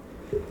garage,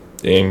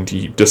 and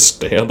you just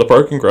stay on the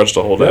parking garage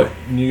the whole day. Yeah,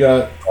 and you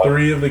got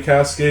 3 of the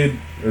Cascade,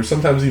 or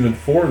sometimes even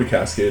 4 of the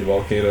Cascade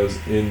volcanoes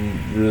in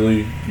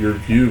really your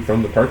view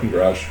from the parking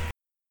garage.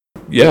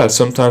 Yeah,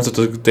 sometimes if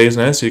the day's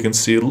nice, you can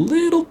see a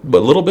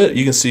little bit.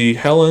 You can see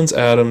Helen's,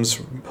 Adams,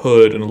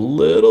 Hood, and a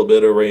little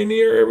bit of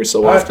Rainier every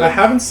so often. I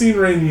haven't seen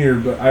Rainier,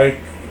 but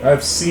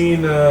I've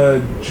seen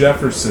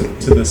Jefferson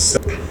to the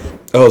south.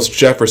 Oh, it's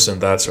Jefferson.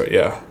 That's right.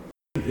 Yeah.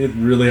 It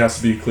really has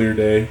to be a clear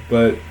day,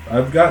 but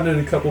I've gotten in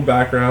a couple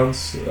backgrounds,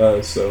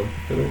 so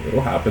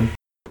it'll happen.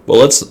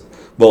 Well,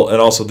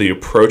 and also the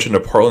approach into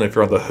Portland if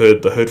you're on the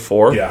Hood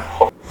 4.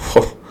 Yeah.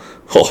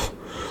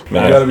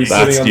 Man, you gotta be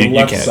sitting on the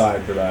left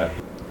side for that.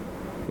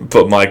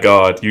 But my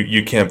God,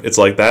 you can't. It's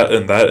like that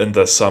and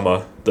the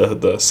Summer,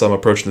 the Summer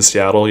approach to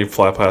Seattle. You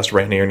fly past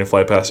Rainier and you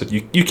fly past it.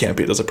 You can't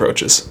beat those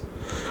approaches.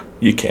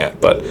 You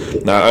can't. But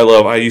no, I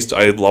always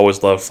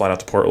loved flying out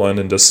to Portland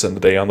and just spend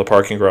the day on the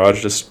parking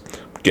garage, just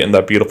getting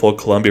that beautiful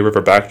Columbia River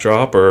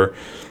backdrop, or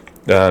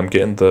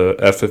getting the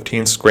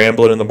F-15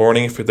 scrambling in the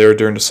morning if you're there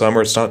during the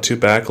summer. It's not too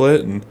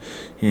backlit, and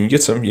you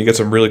get some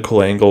really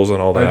cool angles and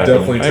all that. I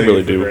definitely take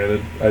really it for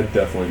granted. I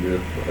definitely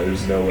do.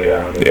 There's no way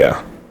around it.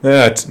 Yeah.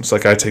 Yeah, it's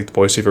like I take the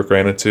Boise for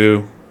granted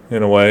too,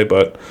 in a way,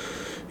 but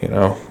we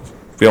don't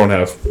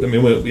have.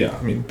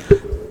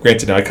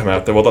 Granted, now I come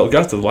out there. Well,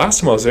 the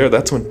last time I was there,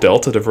 that's when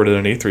Delta diverted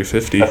an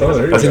A350. Oh,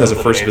 there you I think go. that was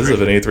the first visit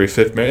of an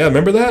A350. Yeah,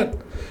 remember that?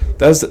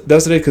 That was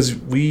the day because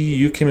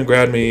you came and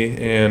grabbed me,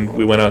 and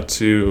we went out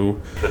to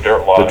the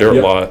dirt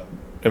lot,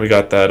 and we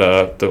got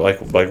that like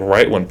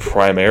right when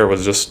Prime Air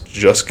was just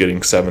getting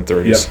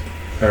 730s. Yep,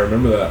 I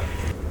remember that.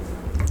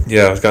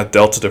 Yeah, I got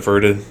Delta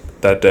diverted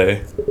that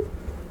day.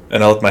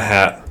 And I left my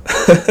hat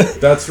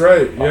That's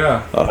right,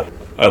 yeah.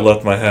 I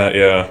left my hat,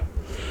 yeah.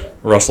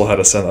 Russell had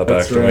to send that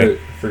back to me. That's right.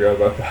 Forgot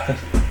about that.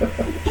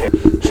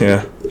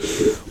 Yeah.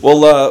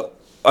 Well,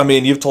 I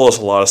mean, you've told us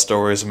a lot of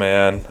stories,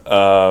 man.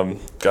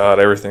 God,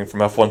 everything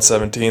from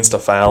F-117s to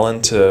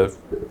Fallon to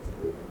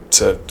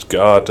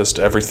God, just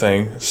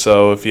everything.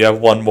 So if you have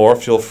one more,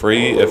 feel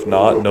free. If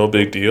not, no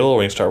big deal.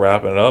 We can start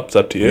wrapping it up. It's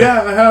up to you.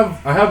 Yeah,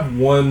 I have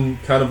one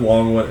kind of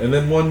long one and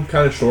then one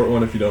kind of short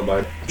one if you don't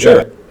mind.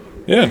 Sure.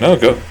 Yeah, no,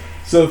 go.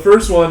 So the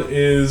first one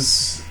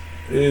is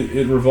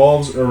it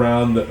revolves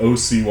around the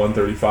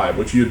OC-135,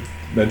 which you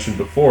had mentioned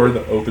before,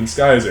 the Open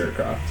Skies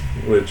aircraft,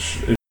 which...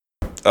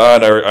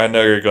 I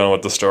know you're going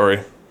with the story.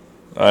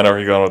 I know where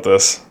you're going with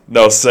this.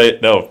 No,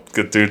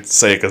 good dude,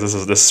 say it, because this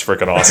is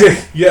freaking awesome.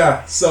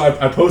 Yeah, so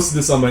I posted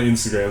this on my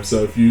Instagram,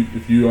 so if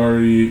you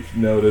already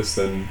know this,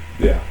 then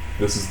yeah,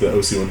 this is the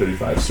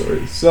OC-135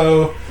 story.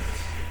 So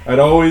I'd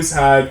always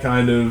had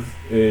kind of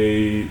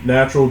a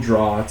natural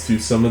draw to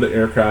some of the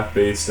aircraft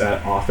based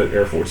at Offutt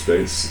Air Force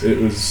Base. It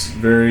was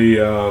very,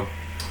 they're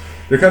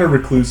kind of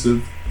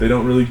reclusive. They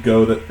don't really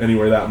go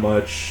anywhere that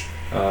much.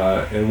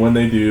 And when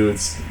they do,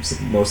 it's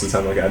most of the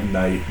time like at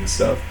night and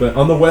stuff. But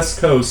on the West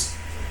Coast,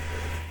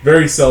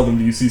 very seldom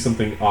do you see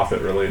something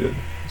Offutt related.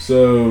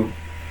 So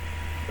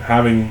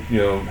having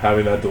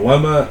that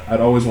dilemma,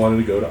 I'd always wanted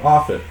to go to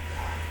Offutt.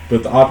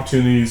 But the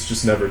opportunities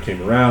just never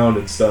came around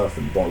and stuff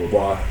and blah, blah,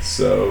 blah.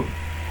 So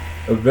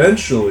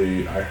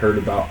eventually I heard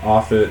about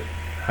Offutt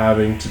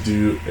having to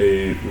do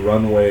a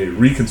runway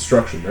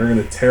reconstruction. They're going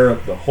to tear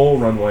up the whole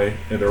runway,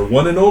 and their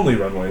one and only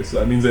runway, so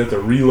that means they have to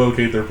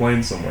relocate their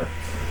plane somewhere.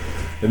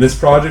 And this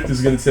project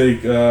is going to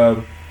take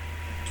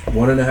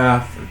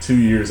 1.5 or 2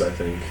 years, I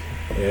think.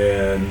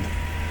 And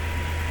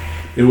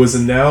it was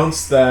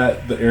announced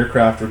that the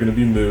aircraft are going to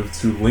be moved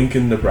to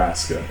Lincoln,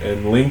 Nebraska.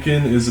 And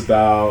Lincoln is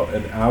about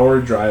an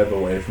hour drive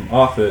away from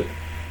Offutt,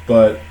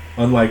 but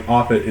unlike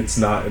Offutt, it's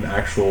not an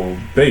actual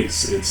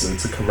base.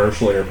 It's a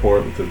commercial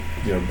airport with the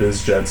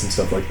biz jets and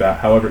stuff like that.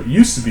 However, it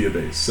used to be a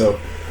base, so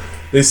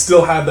they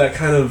still have that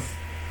kind of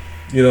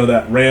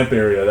that ramp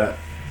area,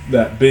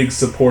 that big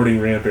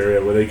supporting ramp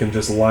area where they can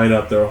just line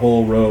up their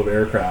whole row of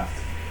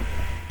aircraft.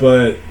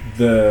 But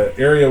the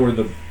area where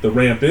the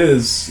ramp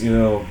is,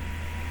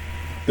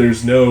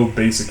 there's no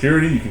base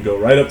security. You can go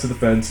right up to the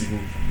fence.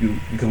 You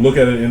can look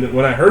at it. And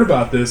when I heard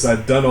about this,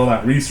 I'd done all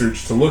that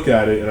research to look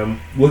at it, and I'm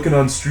looking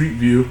on Street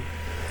View,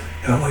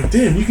 and I'm like,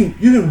 damn, you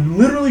can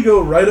literally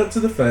go right up to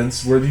the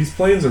fence where these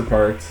planes are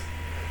parked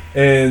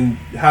and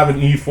have an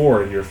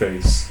E4 in your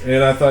face.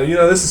 And I thought,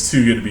 this is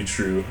too good to be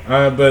true.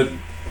 But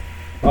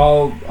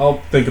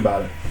I'll think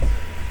about it.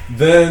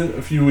 Then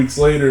a few weeks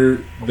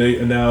later, they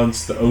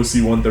announced the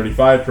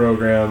OC-135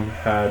 program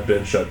had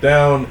been shut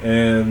down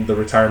and the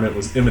retirement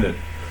was imminent.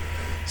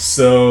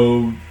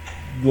 So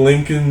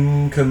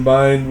Lincoln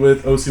combined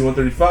with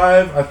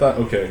OC-135, I thought,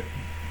 okay,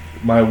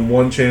 my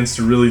one chance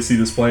to really see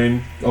this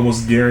plane,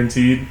 almost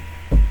guaranteed.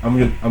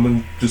 I'm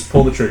gonna just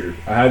pull the trigger.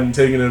 I hadn't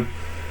taken a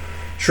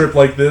trip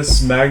like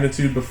this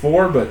magnitude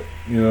before, but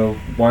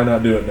why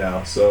not do it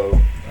now?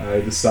 So I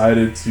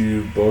decided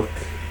to book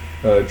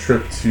a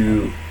trip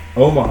to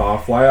Omaha,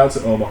 fly out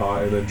to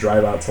Omaha, and then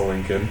drive out to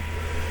Lincoln.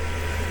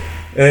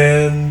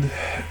 And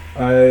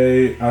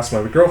I asked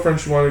my girlfriend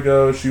if she wanted to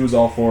go. She was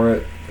all for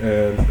it,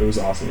 and it was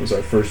awesome. It was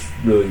our first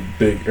really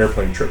big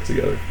airplane trip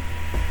together.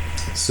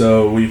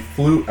 So we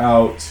flew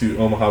out to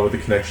Omaha with a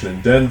connection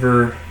in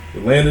Denver.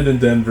 We landed in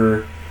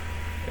Denver,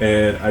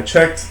 and I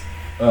checked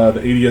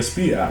the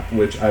AvSP app,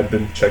 which I'd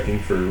been checking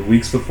for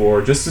weeks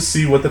before, just to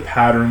see what the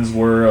patterns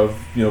were of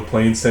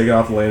planes taking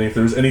off and landing, if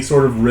there was any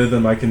sort of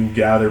rhythm I can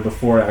gather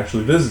before I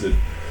actually visited.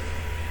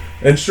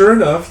 And sure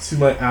enough, to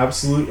my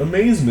absolute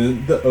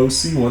amazement, the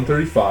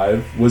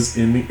OC-135 was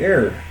in the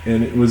air.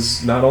 And it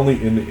was not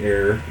only in the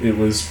air, it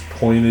was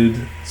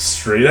pointed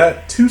straight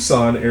at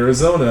Tucson,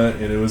 Arizona,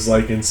 and it was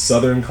like in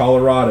southern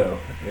Colorado.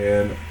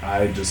 And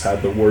I just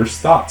had the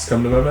worst thoughts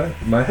come to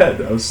my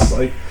head. I was just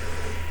like,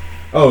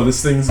 oh,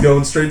 this thing's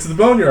going straight to the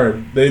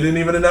boneyard. They didn't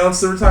even announce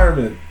the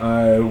retirement.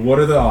 What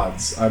are the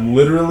odds? I'm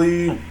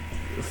literally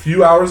a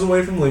few hours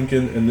away from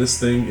Lincoln, and this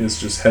thing is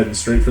just heading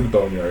straight for the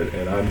boneyard,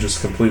 and I'm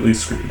just completely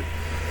screwed.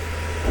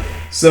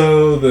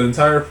 So the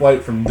entire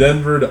flight from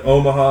Denver to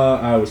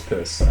Omaha, I was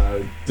pissed.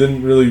 I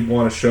didn't really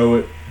want to show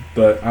it,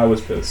 but I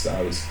was pissed.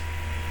 I was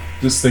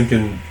just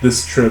thinking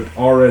this trip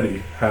already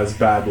has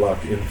bad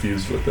luck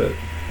infused with it.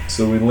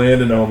 So we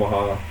land in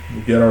Omaha,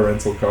 we get our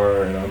rental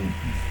car, and I'm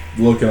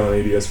looking on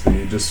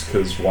AvSP just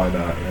because why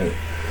not, right?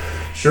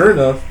 Sure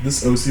enough,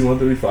 this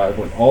OC-135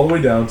 went all the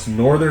way down to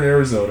northern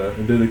Arizona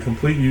and did a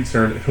complete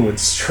U-turn and went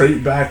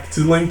straight back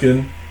to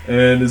Lincoln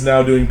and is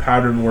now doing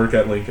pattern work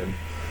at Lincoln.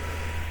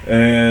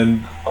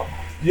 And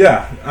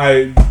yeah,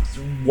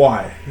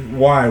 why?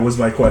 Why was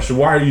my question.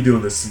 Why are you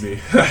doing this to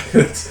me?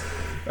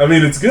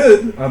 It's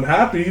good. I'm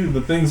happy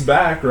the thing's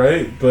back,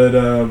 right?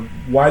 But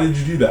why did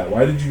you do that?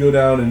 Why did you go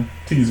down and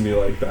tease me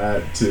like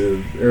that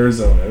to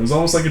Arizona? It was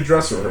almost like a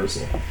dress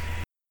rehearsal.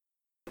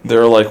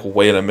 They're like,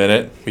 wait a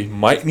minute, we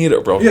might need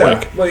it real quick.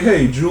 Yeah, like,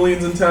 hey,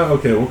 Julian's in town.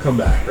 Okay, we'll come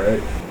back,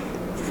 right?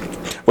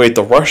 Wait,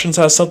 the Russians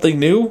have something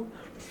new?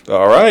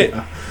 All right.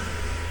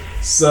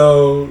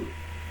 So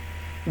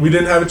we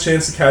didn't have a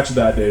chance to catch it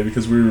that day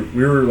because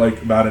we were like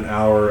about an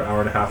hour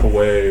and a half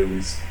away. It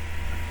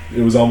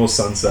was almost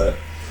sunset.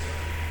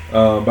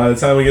 By the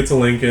time we get to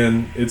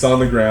Lincoln, it's on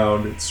the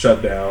ground, it's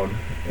shut down,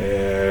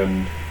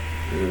 and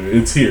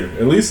it's here.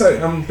 At least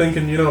I'm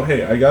thinking,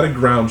 hey, I got a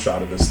ground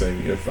shot of this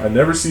thing. If I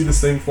never see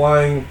this thing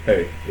flying,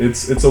 hey,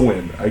 it's a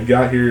win. I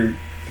got here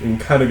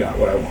and kind of got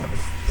what I wanted.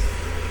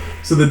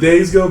 So the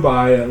days go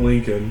by at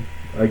Lincoln.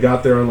 I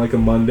got there on like a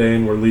Monday,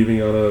 and we're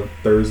leaving on a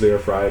Thursday or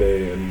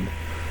Friday, and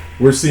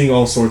we're seeing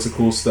all sorts of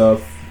cool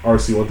stuff.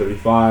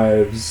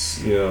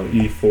 RC-135s,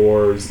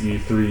 E4s,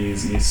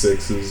 E3s,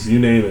 E6s, you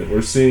name it.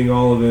 We're seeing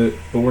all of it,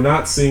 but we're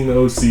not seeing the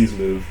OCs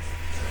move.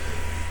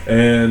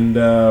 And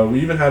we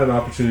even had an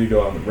opportunity to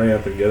go on the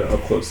ramp and get an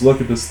up-close look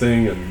at this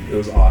thing, and it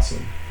was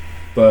awesome.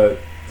 But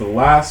the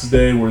last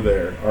day we're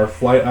there, our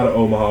flight out of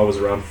Omaha was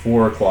around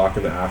 4 o'clock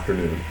in the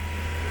afternoon.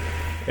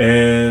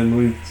 And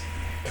we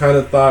kind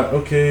of thought,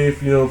 okay,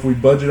 if we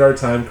budget our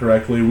time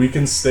correctly, we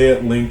can stay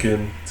at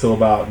Lincoln till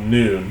about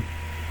noon.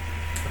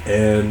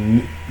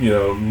 And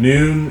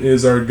noon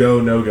is our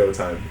no-go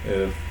time.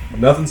 And if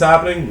nothing's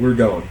happening, we're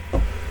going.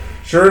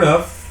 Sure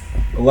enough,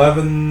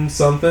 11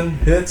 something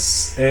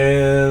hits,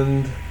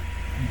 and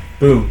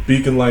boom,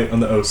 beacon light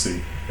on the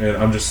OC. And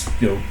I'm just,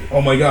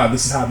 oh my god,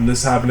 this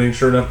is happening.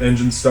 Sure enough,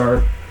 engines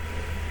start,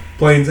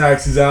 plane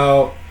taxis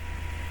out,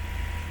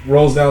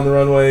 rolls down the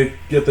runway,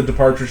 get the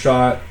departure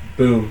shot,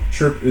 boom,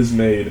 trip is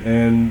made.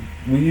 And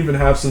we even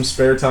have some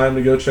spare time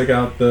to go check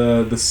out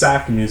the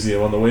SAC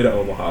Museum on the way to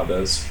Omaha,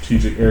 the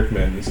Strategic Air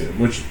Command Museum,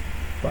 which,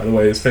 by the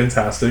way, is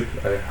fantastic.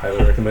 I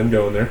highly recommend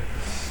going there.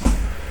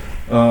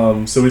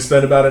 So we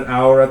spend about an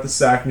hour at the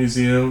SAC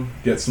Museum,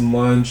 get some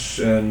lunch,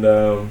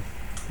 and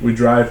we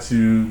drive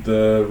to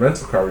the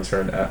rental car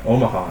return at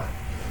Omaha.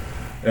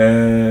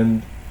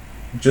 And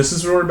just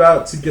as we were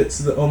about to get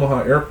to the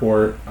Omaha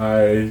airport,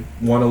 I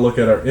want to look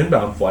at our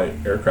inbound flight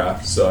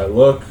aircraft. So I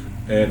look,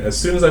 and as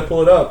soon as I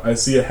pull it up, I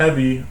see a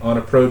Heavy on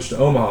approach to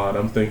Omaha, and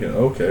I'm thinking,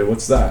 okay,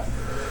 what's that?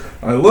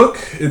 I look,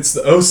 it's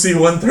the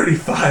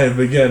OC-135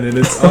 again, and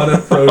it's on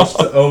approach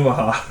to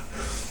Omaha.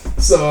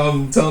 So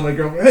I'm telling my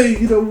girlfriend,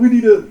 hey, we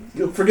need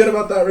to forget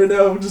about that right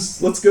now.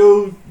 Just let's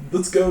go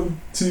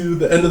to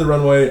the end of the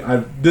runway. I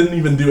didn't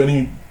even do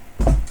any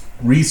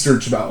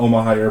research about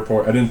Omaha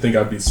Airport. I didn't think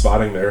I'd be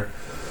spotting there.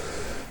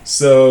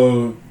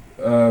 So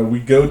we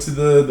go to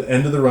the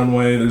end of the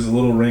runway. There's a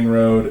little ring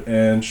road,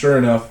 and sure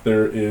enough,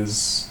 there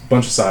is a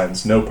bunch of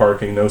signs: no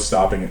parking, no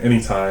stopping at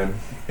any time.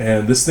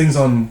 And this thing's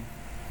on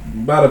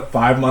about a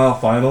 5-mile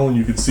final, and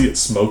you could see it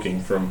smoking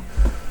from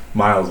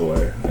miles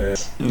away.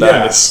 And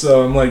yeah,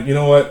 so I'm like, you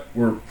know what?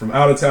 We're from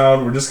out of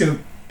town. We're just gonna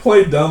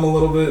play dumb a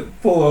little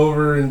bit, pull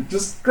over, and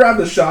just grab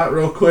the shot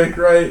real quick,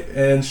 right?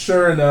 And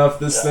sure enough,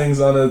 this thing's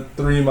on a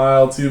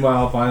 3-mile,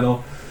 2-mile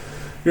final.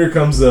 Here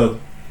comes a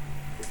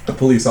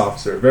police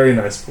officer, a very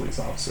nice police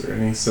officer,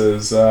 and he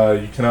says,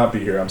 "You cannot be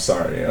here. I'm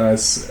sorry." And I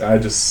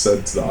just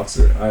said to the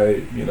officer,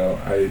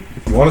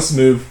 if you want us to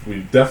move,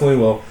 we definitely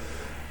will.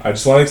 I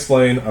just want to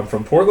explain, I'm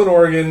from Portland,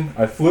 Oregon.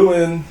 I flew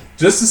in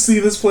just to see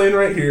this plane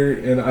right here,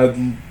 and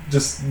I'd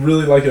just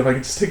really like it if I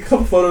could just take a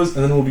couple photos,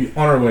 and then we'll be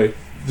on our way.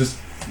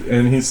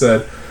 And he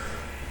said,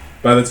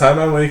 by the time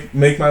I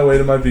make my way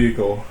to my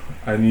vehicle,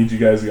 I need you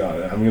guys got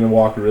it. I'm going to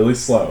walk really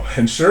slow.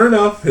 And sure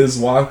enough, his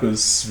walk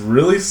was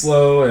really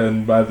slow,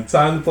 and by the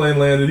time the plane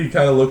landed, he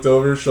kind of looked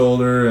over his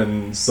shoulder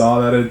and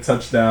saw that it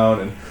touched down,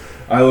 and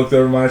I looked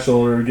over my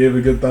shoulder, gave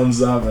a good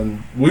thumbs up,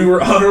 and we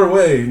were on our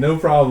way. No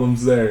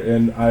problems there.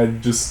 And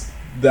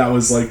that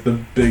was like the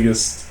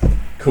biggest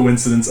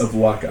coincidence of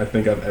luck I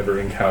think I've ever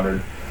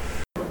encountered.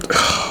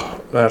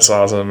 That's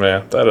awesome,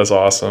 man. That is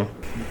awesome.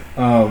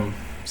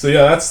 So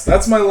yeah,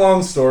 that's my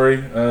long story.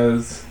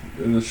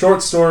 The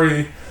short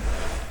story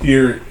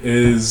here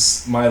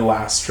is my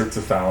last trip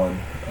to Fallon.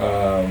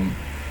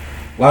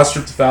 Last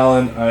trip to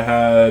Fallon, I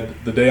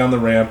had the day on the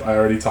ramp I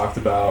already talked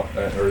about,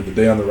 or the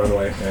day on the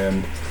runway,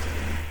 and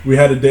we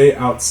had a day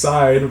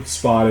outside of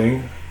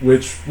spotting,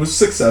 which was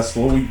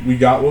successful. We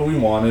got what we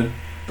wanted,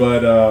 but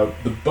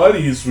the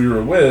buddies we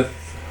were with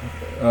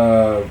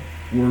were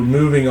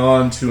moving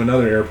on to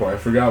another airport. I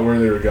forgot where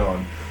they were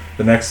going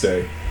the next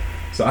day.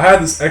 So I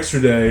had this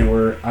extra day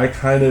where I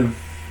kind of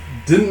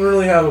didn't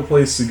really have a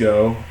place to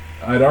go.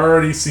 I'd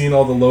already seen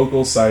all the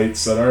local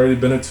sites. I'd already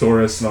been a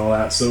tourist and all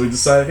that. So we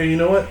decided, hey, you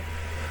know what?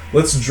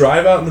 Let's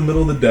drive out in the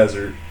middle of the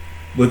desert.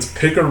 Let's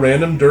pick a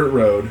random dirt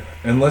road,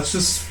 and let's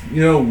just,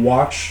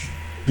 watch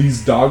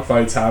these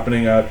dogfights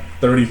happening at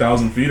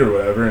 30,000 feet or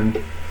whatever.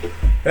 And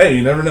hey,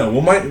 you never know.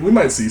 We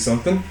might see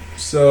something.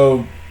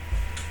 So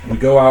we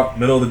go out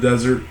middle of the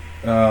desert.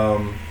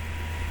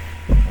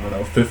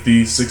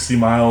 50, 60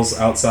 miles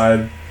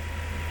outside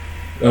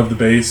of the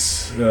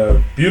base.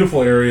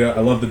 Beautiful area. I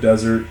love the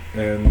desert.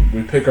 And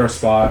we pick our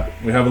spot.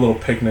 We have a little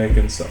picnic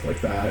and stuff like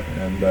that.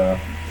 And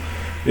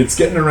it's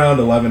getting around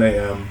 11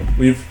 a.m.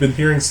 We've been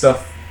hearing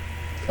stuff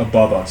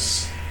above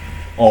us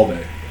all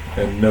day.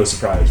 And no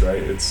surprise,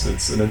 right?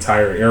 It's an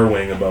entire air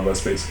wing above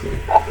us, basically.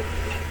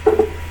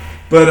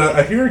 But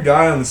I hear a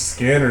guy on the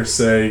scanner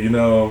say,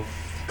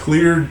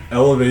 cleared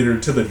elevator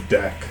to the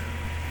deck.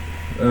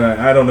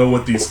 I don't know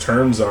what these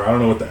terms are. I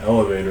don't know what the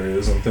elevator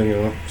is. I'm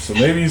thinking, so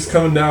maybe he's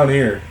coming down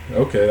here.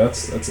 Okay,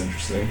 that's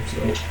interesting.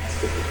 So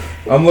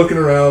I'm looking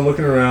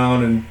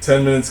around, and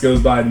 10 minutes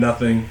goes by,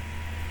 nothing.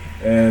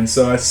 And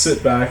so I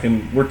sit back,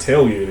 and we're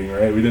tailgating,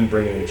 right? We didn't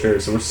bring any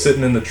chairs, so we're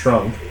sitting in the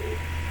trunk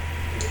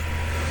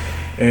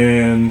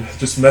and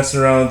just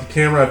messing around with the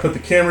camera. I put the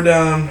camera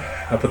down.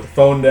 I put the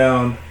phone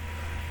down.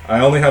 I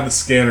only have the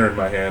scanner in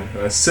my hand, and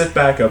I sit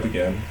back up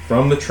again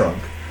from the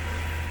trunk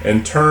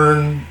and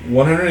turn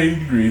 180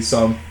 degrees,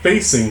 so I'm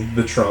facing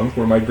the trunk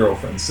where my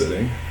girlfriend's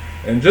sitting.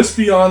 And just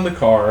beyond the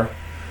car,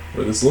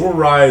 where this little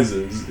rise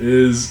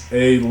is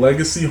a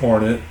Legacy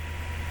Hornet,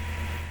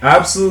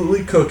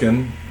 absolutely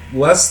cooking,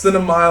 less than a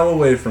mile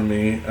away from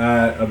me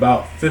at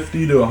about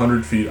 50 to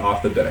 100 feet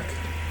off the deck.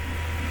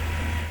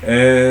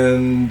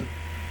 And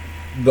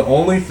the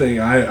only thing,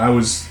 I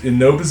was in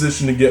no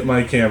position to get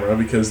my camera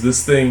because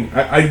this thing,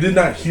 I did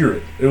not hear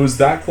it. It was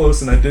that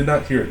close and I did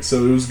not hear it.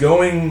 So it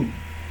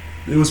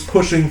was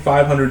pushing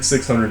 500,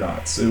 600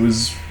 knots. It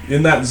was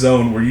in that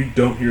zone where you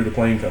don't hear the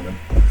plane coming.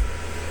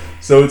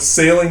 So it's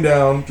sailing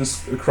down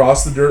just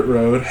across the dirt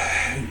road,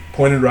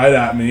 pointed right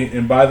at me,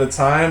 and by the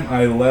time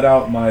I let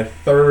out my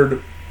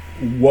third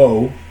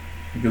whoa,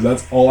 because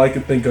that's all I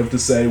could think of to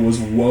say was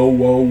whoa,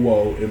 whoa,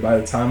 whoa, and by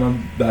the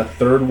time that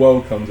third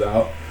whoa comes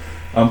out,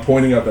 I'm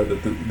pointing up at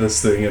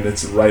this thing, and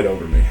it's right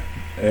over me.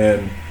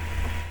 And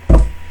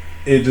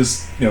it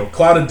just,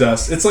 cloud of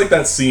dust. It's like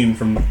that scene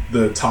from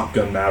the Top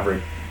Gun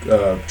Maverick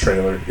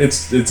trailer.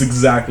 It's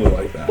exactly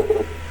like that.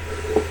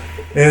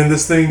 And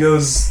this thing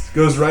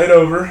goes right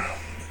over,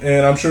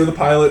 and I'm sure the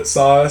pilot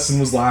saw us and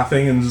was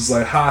laughing and just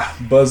like, ha,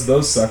 buzz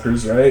those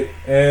suckers, right?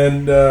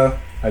 And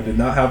I did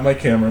not have my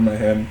camera in my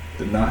hand,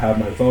 did not have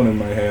my phone in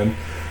my hand.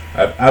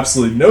 I have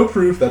absolutely no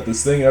proof that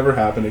this thing ever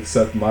happened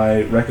except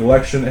my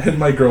recollection and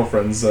my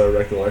girlfriend's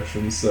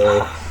recollection.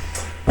 So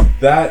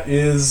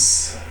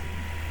that's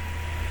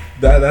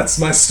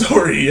my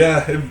story,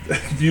 yeah,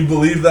 if you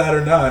believe that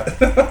or not.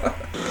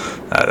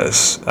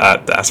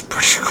 That's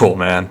pretty cool,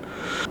 man.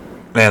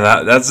 Man,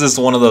 that's just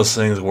one of those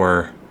things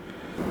where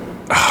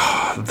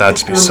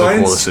that'd be so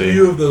cool to see. It reminds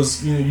you of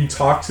those, you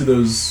talk to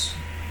those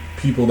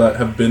people that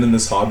have been in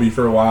this hobby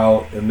for a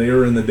while, and they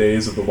were in the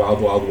days of the wild,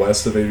 wild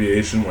west of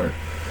aviation, where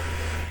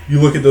you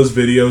look at those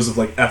videos of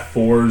like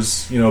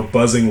F4s,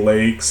 buzzing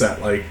lakes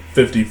at like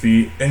 50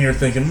 feet, and you're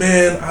thinking,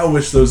 man, I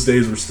wish those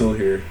days were still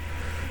here.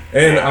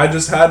 And I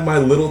just had my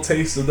little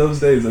taste of those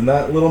days in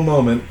that little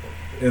moment,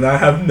 and I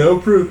have no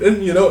proof.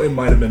 And, it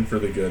might have been for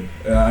the good.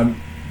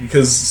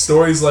 Because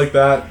stories like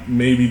that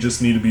maybe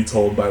just need to be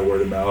told by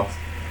word of mouth.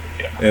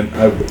 Yeah.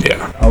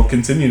 And I'll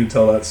continue to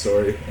tell that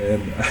story.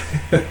 And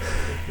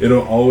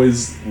it'll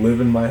always live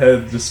in my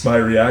head, just my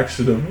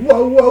reaction of,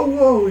 whoa, whoa,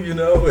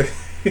 whoa,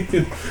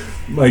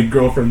 my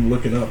girlfriend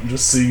looking up and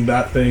just seeing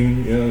that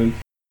thing.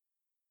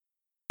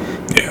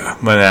 Yeah,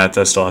 but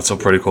that's still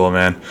pretty cool,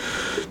 man.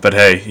 But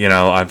hey,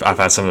 I've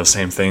had some of the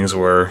same things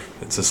where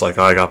it's just like,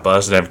 oh, I got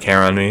buzzed, I have a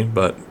camera on me,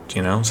 but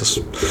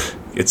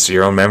it's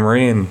your own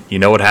memory, and you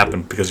know what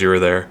happened because you were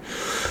there.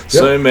 Yep.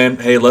 So, man,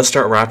 hey, let's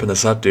start wrapping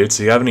this up, dude.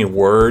 So, you have any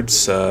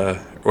words of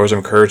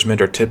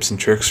encouragement or tips and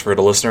tricks for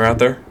the listener out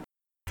there?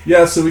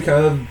 Yeah, so we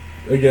kind of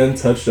again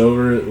touched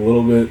over it a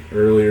little bit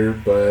earlier,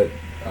 but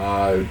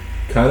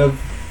kind of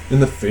in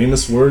the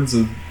famous words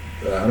of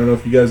I don't know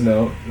if you guys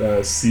know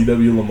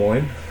C.W.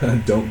 Lemoyne,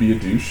 don't be a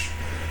douche.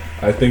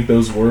 I think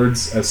those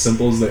words, as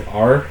simple as they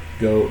are,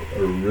 go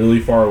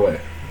really far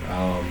away.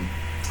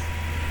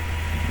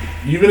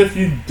 Even if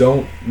you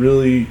don't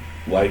really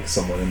like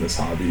someone in this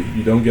hobby,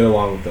 you don't get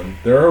along with them,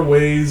 there are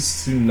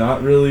ways to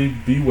not really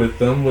be with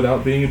them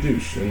without being a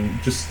douche,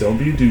 and just don't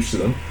be a douche to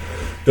them.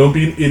 Don't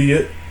be an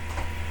idiot.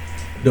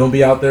 Don't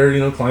be out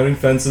there, climbing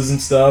fences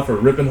and stuff, or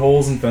ripping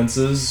holes in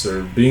fences,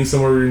 or being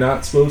somewhere you're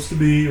not supposed to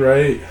be,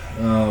 right?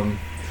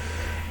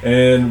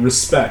 And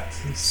respect.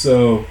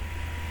 So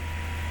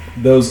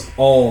those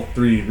all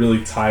three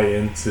really tie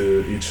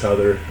into each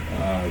other.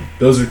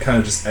 Those are kind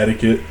of just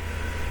etiquette.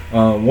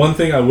 One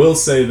thing I will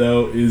say,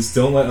 though, is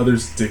don't let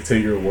others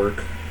dictate your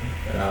work.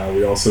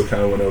 We also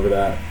kind of went over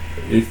that.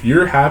 If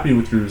you're happy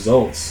with your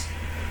results,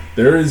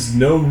 there is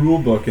no rule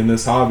book in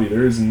this hobby.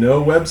 There is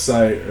no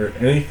website or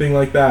anything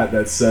like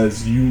that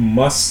says you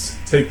must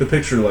take the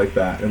picture like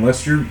that,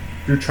 unless you're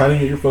trying to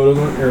get your photos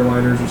on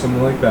airliners or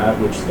something like that,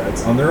 which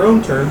that's on their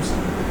own terms.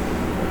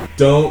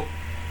 Don't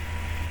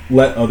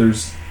let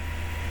others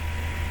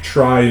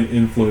try and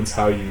influence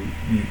how you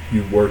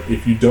work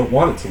if you don't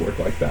want it to work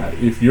like that.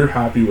 If you're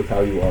happy with how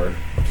you are,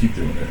 keep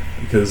doing it,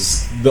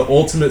 because the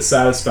ultimate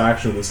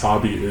satisfaction of this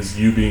hobby is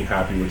you being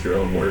happy with your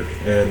own work.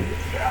 And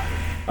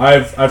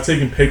I've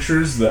taken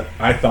pictures that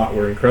I thought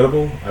were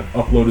incredible. I've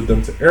uploaded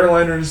them to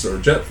airliners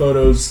or jet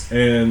photos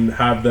and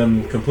have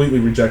them completely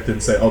rejected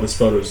and say, oh, this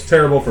photo is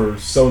terrible for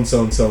so and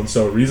so and so and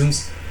so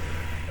reasons.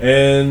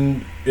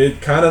 And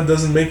it kind of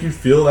doesn't make you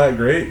feel that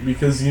great,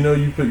 because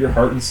you put your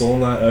heart and soul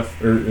in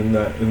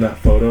that in that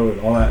photo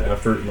and all that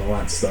effort and all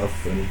that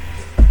stuff, and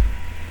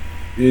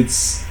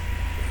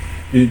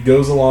it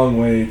goes a long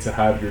way to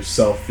have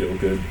yourself feel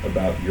good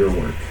about your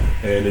work.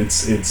 And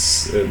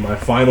it's my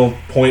final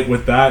point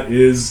with that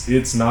is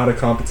it's not a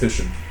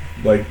competition.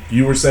 Like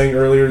you were saying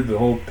earlier, the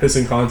whole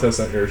pissing contest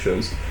at air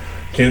shows,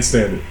 can't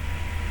stand it.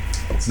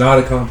 It's not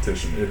a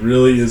competition. It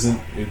really isn't.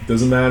 It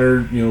doesn't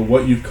matter,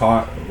 what you've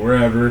caught or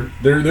wherever.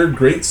 They're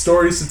great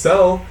stories to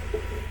tell,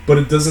 but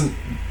it doesn't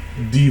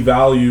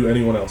devalue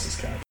anyone else's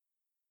catch.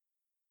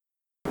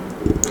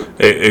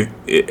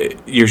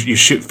 You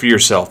shoot for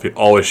yourself. You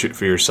always shoot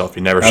for yourself.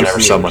 You never shoot for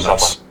someone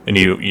else. And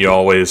you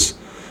always,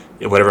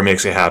 whatever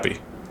makes you happy.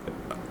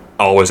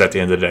 Always at the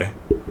end of the day.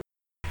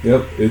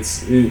 Yep.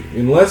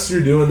 Unless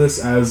you're doing this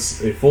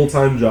as a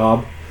full-time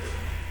job,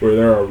 where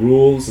there are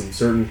rules and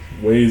certain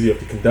ways you have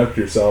to conduct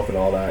yourself and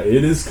all that,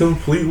 it is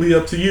completely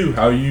up to you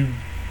how you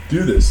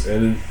do this.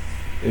 And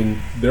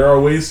there are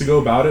ways to go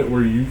about it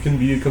where you can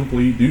be a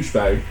complete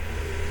douchebag.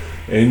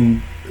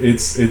 And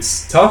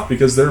it's tough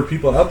because there are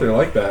people out there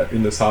like that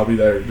in this hobby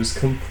that are just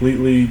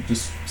completely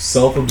just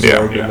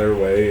self-absorbed in their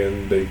way,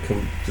 and they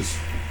just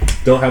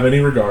don't have any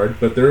regard.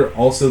 But there are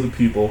also the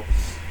people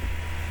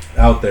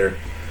out there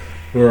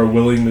who are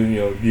willing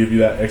to give you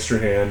that extra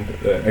hand,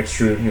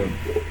 extra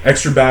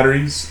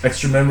batteries,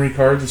 extra memory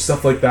cards, or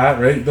stuff like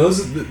that. Right?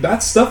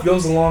 That stuff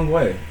goes a long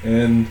way,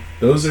 and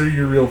those are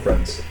your real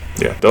friends.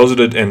 Yeah, those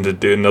are and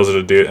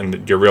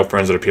your real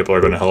friends are the people that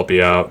are going to help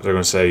you out. They're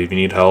going to say, if you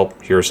need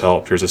help, here's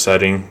a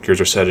setting, here's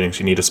our settings.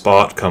 You need a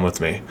spot, come with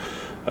me.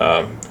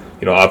 I've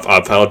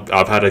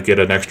had to get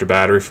an extra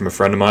battery from a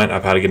friend of mine.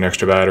 I've had to get an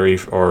extra battery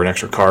or an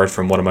extra card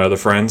from one of my other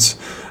friends.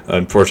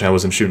 Unfortunately, I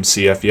wasn't shooting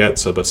CF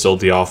yet, but still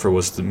the offer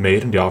was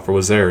made and the offer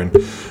was there, and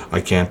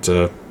I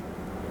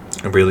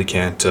really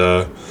can't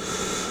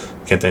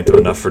thank them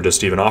enough for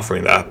just even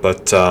offering that.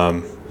 But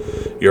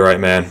you're right,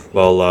 man.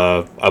 Well,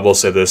 I will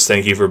say this.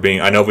 Thank you for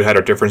being... I know we had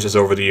our differences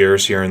over the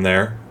years here and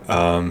there,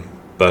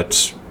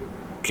 but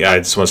I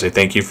just want to say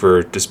thank you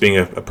for just being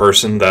a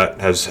person that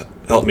has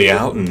helped me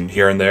out and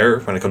here and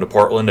there when I come to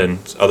Portland and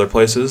other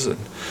places. And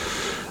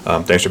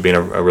thanks for being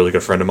a really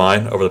good friend of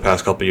mine over the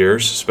past couple of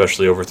years,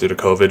 especially over through the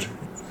COVID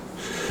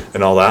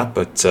and all that.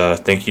 But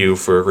thank you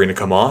for agreeing to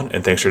come on,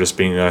 and thanks for just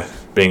being a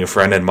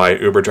friend and my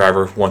Uber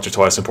driver once or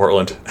twice in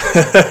Portland.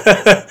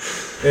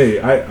 Hey,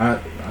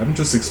 I'm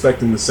just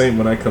expecting the same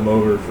when I come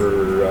over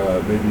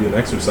for maybe an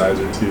exercise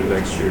or two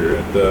next year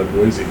at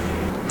Boise.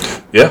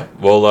 Yeah,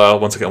 well,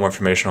 once I get more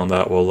information on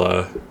that,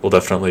 we'll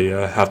definitely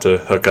have to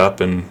hook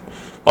up, and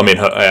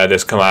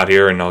just come out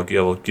here and I'll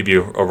give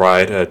you a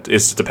ride. All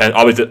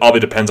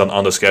depends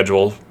on the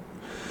schedule,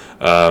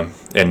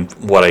 and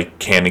what I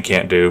can and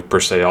can't do per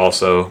se.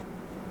 Also,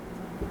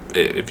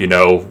 if you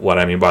know what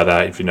I mean by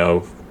that, if you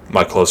know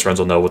my close friends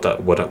will know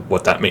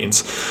what that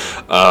means.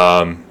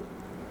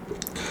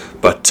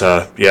 But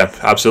yeah,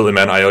 absolutely,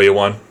 man. I owe you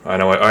one. I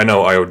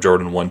know I owe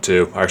Jordan one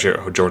too. I actually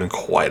owe Jordan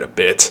quite a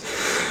bit.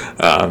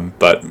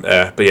 But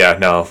yeah,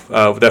 no.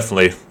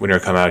 Definitely, when you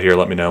come out here,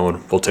 let me know,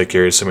 and we'll take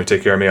care of you. Somebody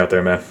take care of me out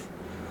there, man.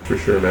 For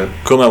sure, man.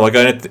 Cool, man. Well,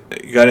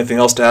 you got anything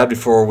else to add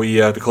before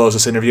we close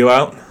this interview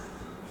out?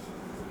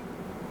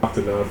 Not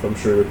enough. I'm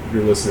sure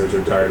your listeners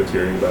are tired of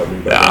hearing about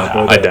me.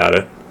 Nah, I doubt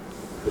it.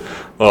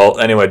 Well,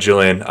 anyway,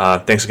 Julian,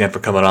 thanks again for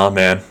coming on,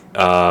 man.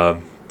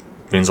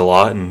 Means a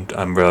lot, and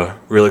I'm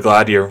really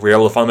glad we were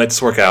able to finally make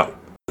this work out.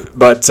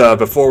 But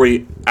before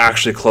we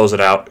actually close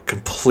it out,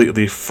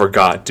 completely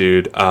forgot,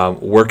 dude.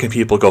 Where can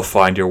people go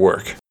find your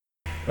work?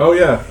 Oh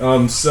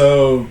yeah.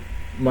 So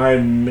my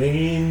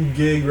main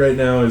gig right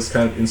now is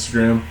kind of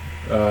Instagram.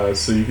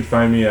 So you can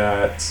find me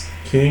at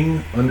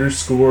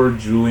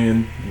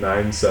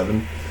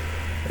king_Julian97.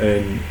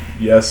 And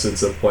yes,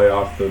 it's a play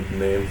off the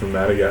name from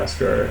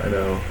Madagascar, I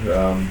know.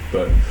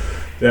 But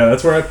yeah,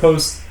 that's where I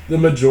post the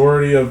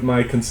majority of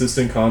my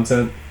consistent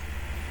content.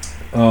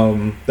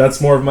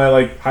 That's more of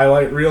my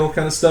highlight reel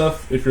kind of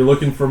stuff. If you're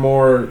looking for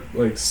more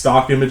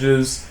stock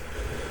images,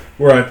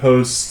 where I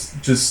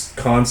post just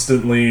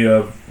constantly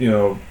of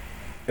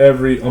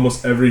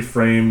almost every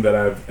frame that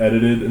I've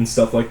edited and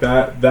stuff like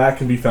that, that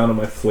can be found on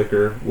my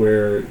Flickr,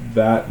 where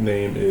that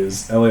name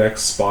is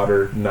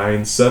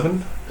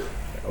LAXSpotter97.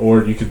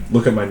 Or you could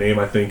look at my name.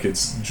 I think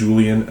it's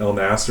Julian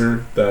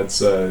Elnasser.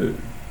 That's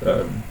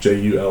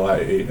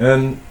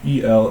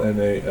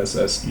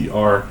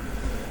JulianElnasser.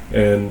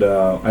 And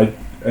I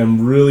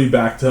am really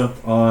backed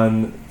up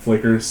on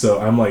Flickr, so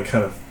I'm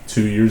kind of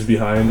 2 years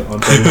behind on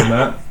things on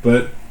that.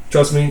 But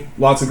trust me,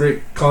 lots of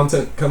great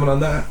content coming on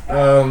that.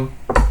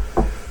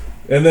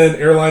 And then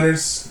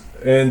airliners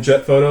and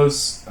jet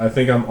photos, I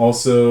think I'm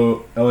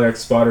also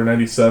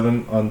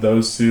LAXSpotter97 on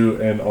those two,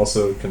 and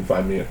also can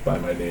find me by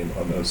my name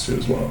on those two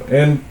as well.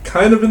 And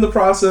kind of in the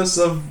process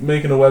of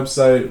making a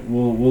website.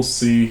 We'll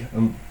see.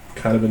 I'm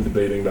kind of been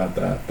debating about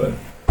that, but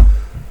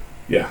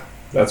yeah,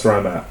 that's where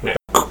I'm at.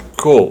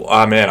 Cool.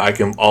 Man, I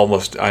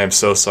am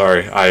so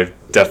sorry. I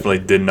definitely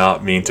did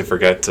not mean to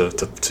forget to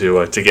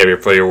give you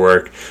for your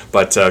work,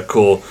 but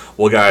cool.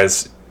 Well,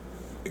 guys,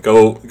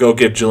 go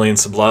give Julian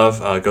some love.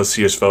 Go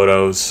see his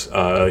photos.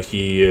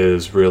 He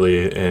is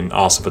really an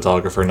awesome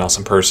photographer, an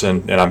awesome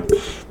person, and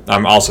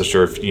I'm also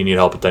sure if you need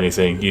help with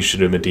anything, you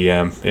shoot him a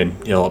DM and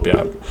he'll help you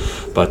out.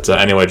 But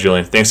anyway,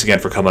 Julian, thanks again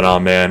for coming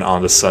on, man,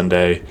 on this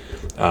Sunday.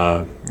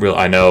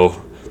 I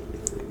know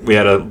we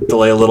had to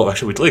delay a little.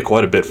 Actually, we delayed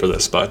quite a bit for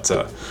this, but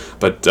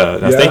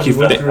thank you.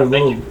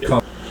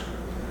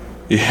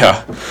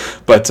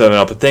 But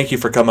thank you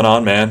for coming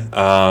on, man.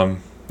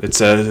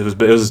 It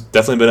was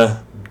definitely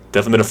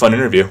been a fun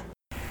interview.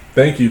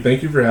 Thank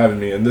you for having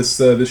me. And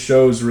this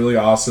show is really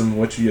awesome.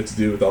 What you get to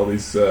do with all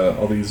these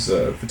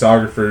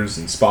photographers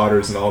and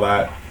spotters and all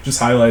that,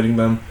 just highlighting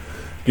them,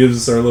 gives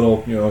us our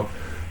little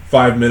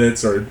 5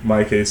 minutes, or in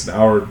my case, an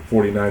hour and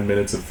 49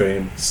 minutes of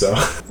fame. So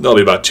that'll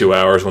be about 2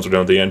 hours once we're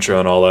done with the intro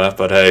and all that.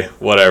 But hey,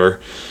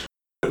 whatever.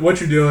 What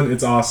you're doing,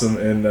 it's awesome,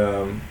 and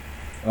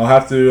I'll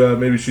have to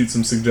maybe shoot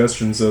some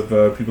suggestions of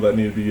people that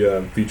need to be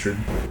featured.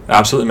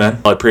 Absolutely,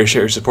 man. I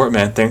appreciate your support,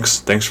 man.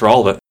 Thanks for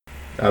all of it.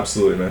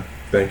 Absolutely, man.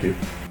 Thank you.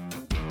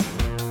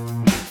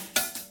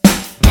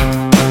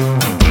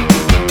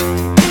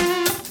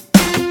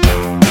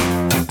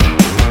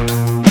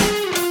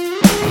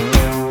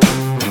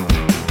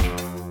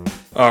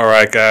 All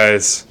right,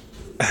 guys.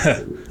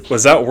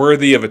 Was that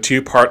worthy of a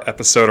 2-part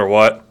episode or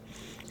what?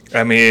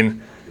 I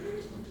mean,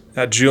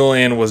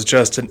 Julian was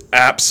just an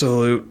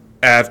absolute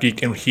av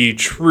geek, and he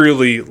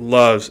truly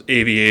loves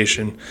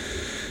aviation,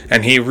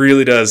 and he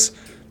really does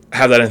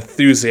have that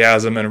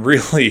enthusiasm and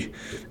really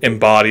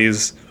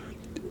embodies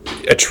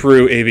a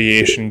true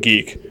aviation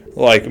geek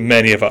like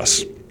many of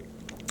us.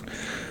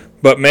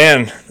 But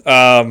man,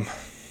 I'm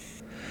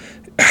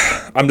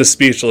just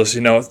speechless.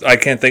 I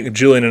can't thank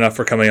Julian enough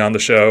for coming on the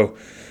show.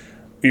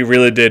 We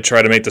really did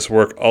try to make this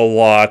work a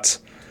lot,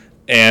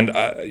 and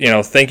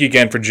thank you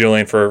again for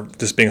Julian for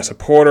just being a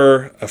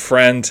supporter, a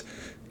friend,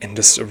 and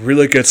just a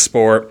really good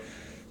sport.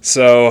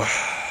 So,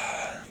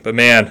 but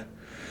man,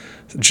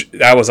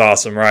 that was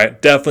awesome, right?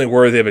 Definitely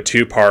worthy of a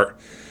 2-part.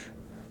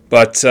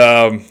 But,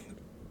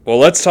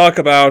 let's talk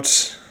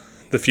about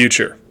the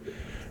future,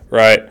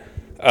 right?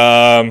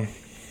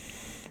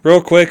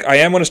 Real quick, I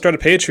am going to start a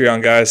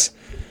Patreon, guys.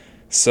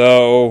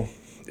 So,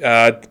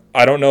 I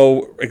don't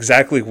know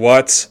exactly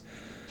what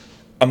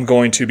I'm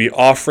going to be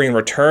offering in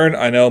return.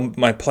 I know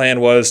my plan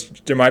was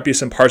there might be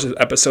some parts of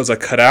episodes I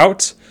cut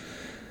out.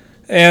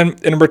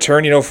 And in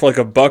return, for like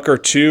 $1 or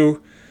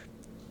 $2,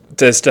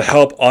 just to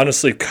help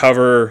honestly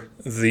cover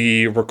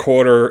the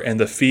recorder and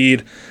the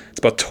feed. It's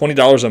about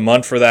 $20 a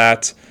month for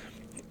that.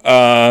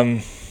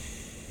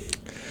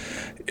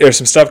 There's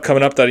some stuff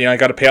coming up that I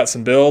got to pay out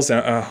some bills. And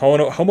a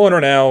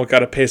homeowner now got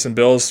to pay some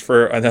bills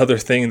for another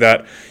thing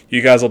that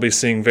you guys will be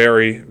seeing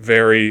very,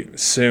 very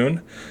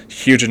soon.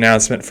 Huge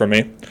announcement from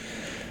me.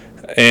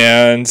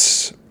 And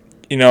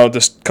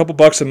just a couple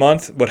bucks a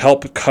month would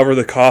help cover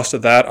the cost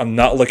of that. I'm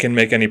not looking to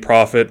make any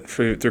profit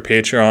through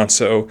Patreon,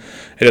 so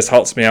it just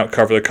helps me out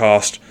cover the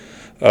cost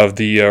of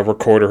the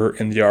recorder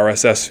and the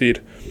RSS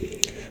feed.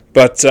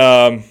 But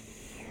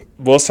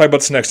let's talk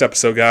about this next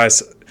episode,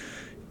 guys.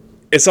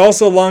 It's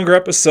also a longer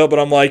episode, but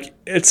I'm like,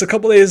 it's a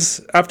couple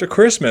days after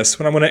Christmas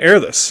when I'm going to air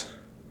this.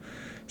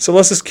 So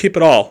let's just keep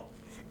it all.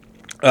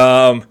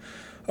 I'm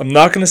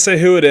not going to say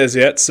who it is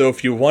yet, so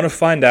if you want to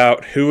find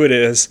out who it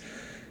is,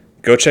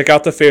 go check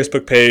out the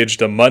Facebook page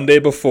the Monday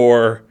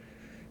before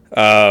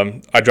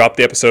I dropped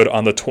the episode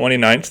on the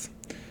 29th.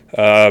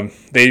 The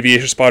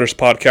Aviation Spotters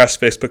Podcast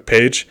Facebook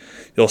page.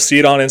 You'll see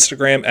it on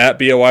Instagram at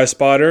BOI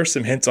Spotter.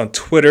 Some hints on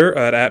Twitter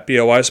at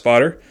BOI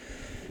Spotter.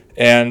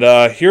 And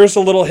here's a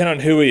little hint on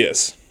who he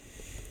is.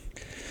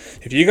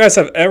 If you guys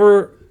have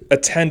ever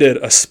attended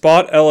a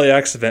Spot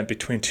LAX event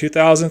between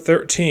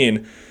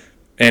 2013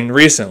 and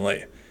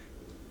recently,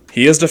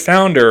 he is the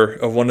founder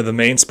of one of the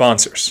main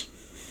sponsors.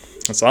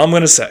 That's all I'm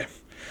going to say.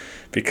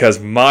 Because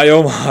my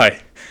oh my,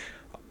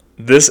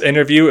 this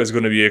interview is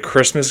going to be a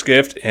Christmas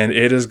gift, and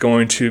it is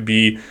going to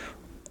be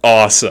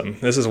awesome.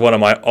 This is one of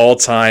my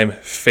all-time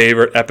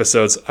favorite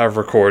episodes I've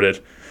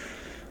recorded.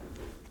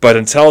 But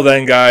until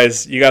then,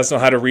 guys, you guys know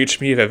how to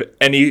reach me. If you have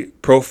any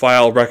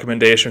profile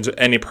recommendations or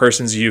any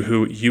persons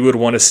who you would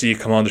want to see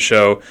come on the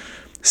show,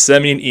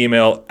 send me an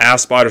email,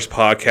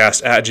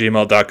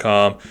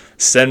 askspotterspodcast@gmail.com.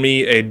 Send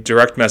me a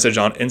direct message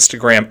on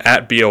Instagram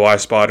at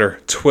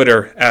BOISpotter,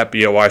 Twitter at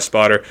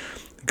BOISpotter.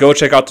 Go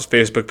check out the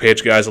Facebook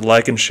page, guys.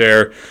 Like and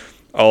share.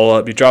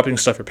 I'll be dropping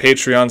stuff for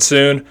Patreon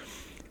soon.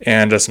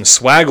 And some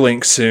swag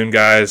links soon,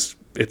 guys.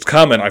 It's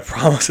coming. I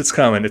promise it's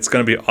coming. It's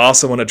going to be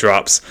awesome when it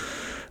drops.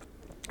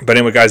 But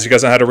anyway, guys, you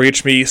guys know how to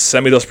reach me.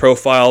 Send me those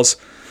profiles.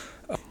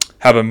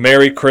 Have a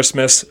Merry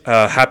Christmas,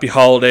 Happy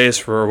Holidays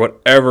for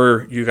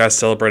whatever you guys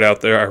celebrate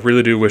out there. I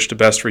really do wish the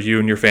best for you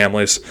and your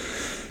families.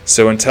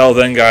 So until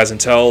then, guys,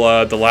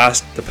 until the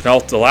last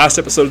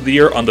episode of the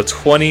year on the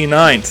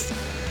 29th.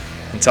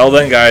 Until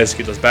then, guys,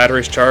 get those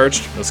batteries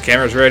charged, those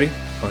cameras ready.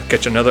 I'll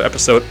catch you another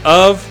episode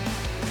of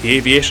the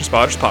Aviation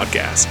Spotters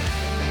Podcast.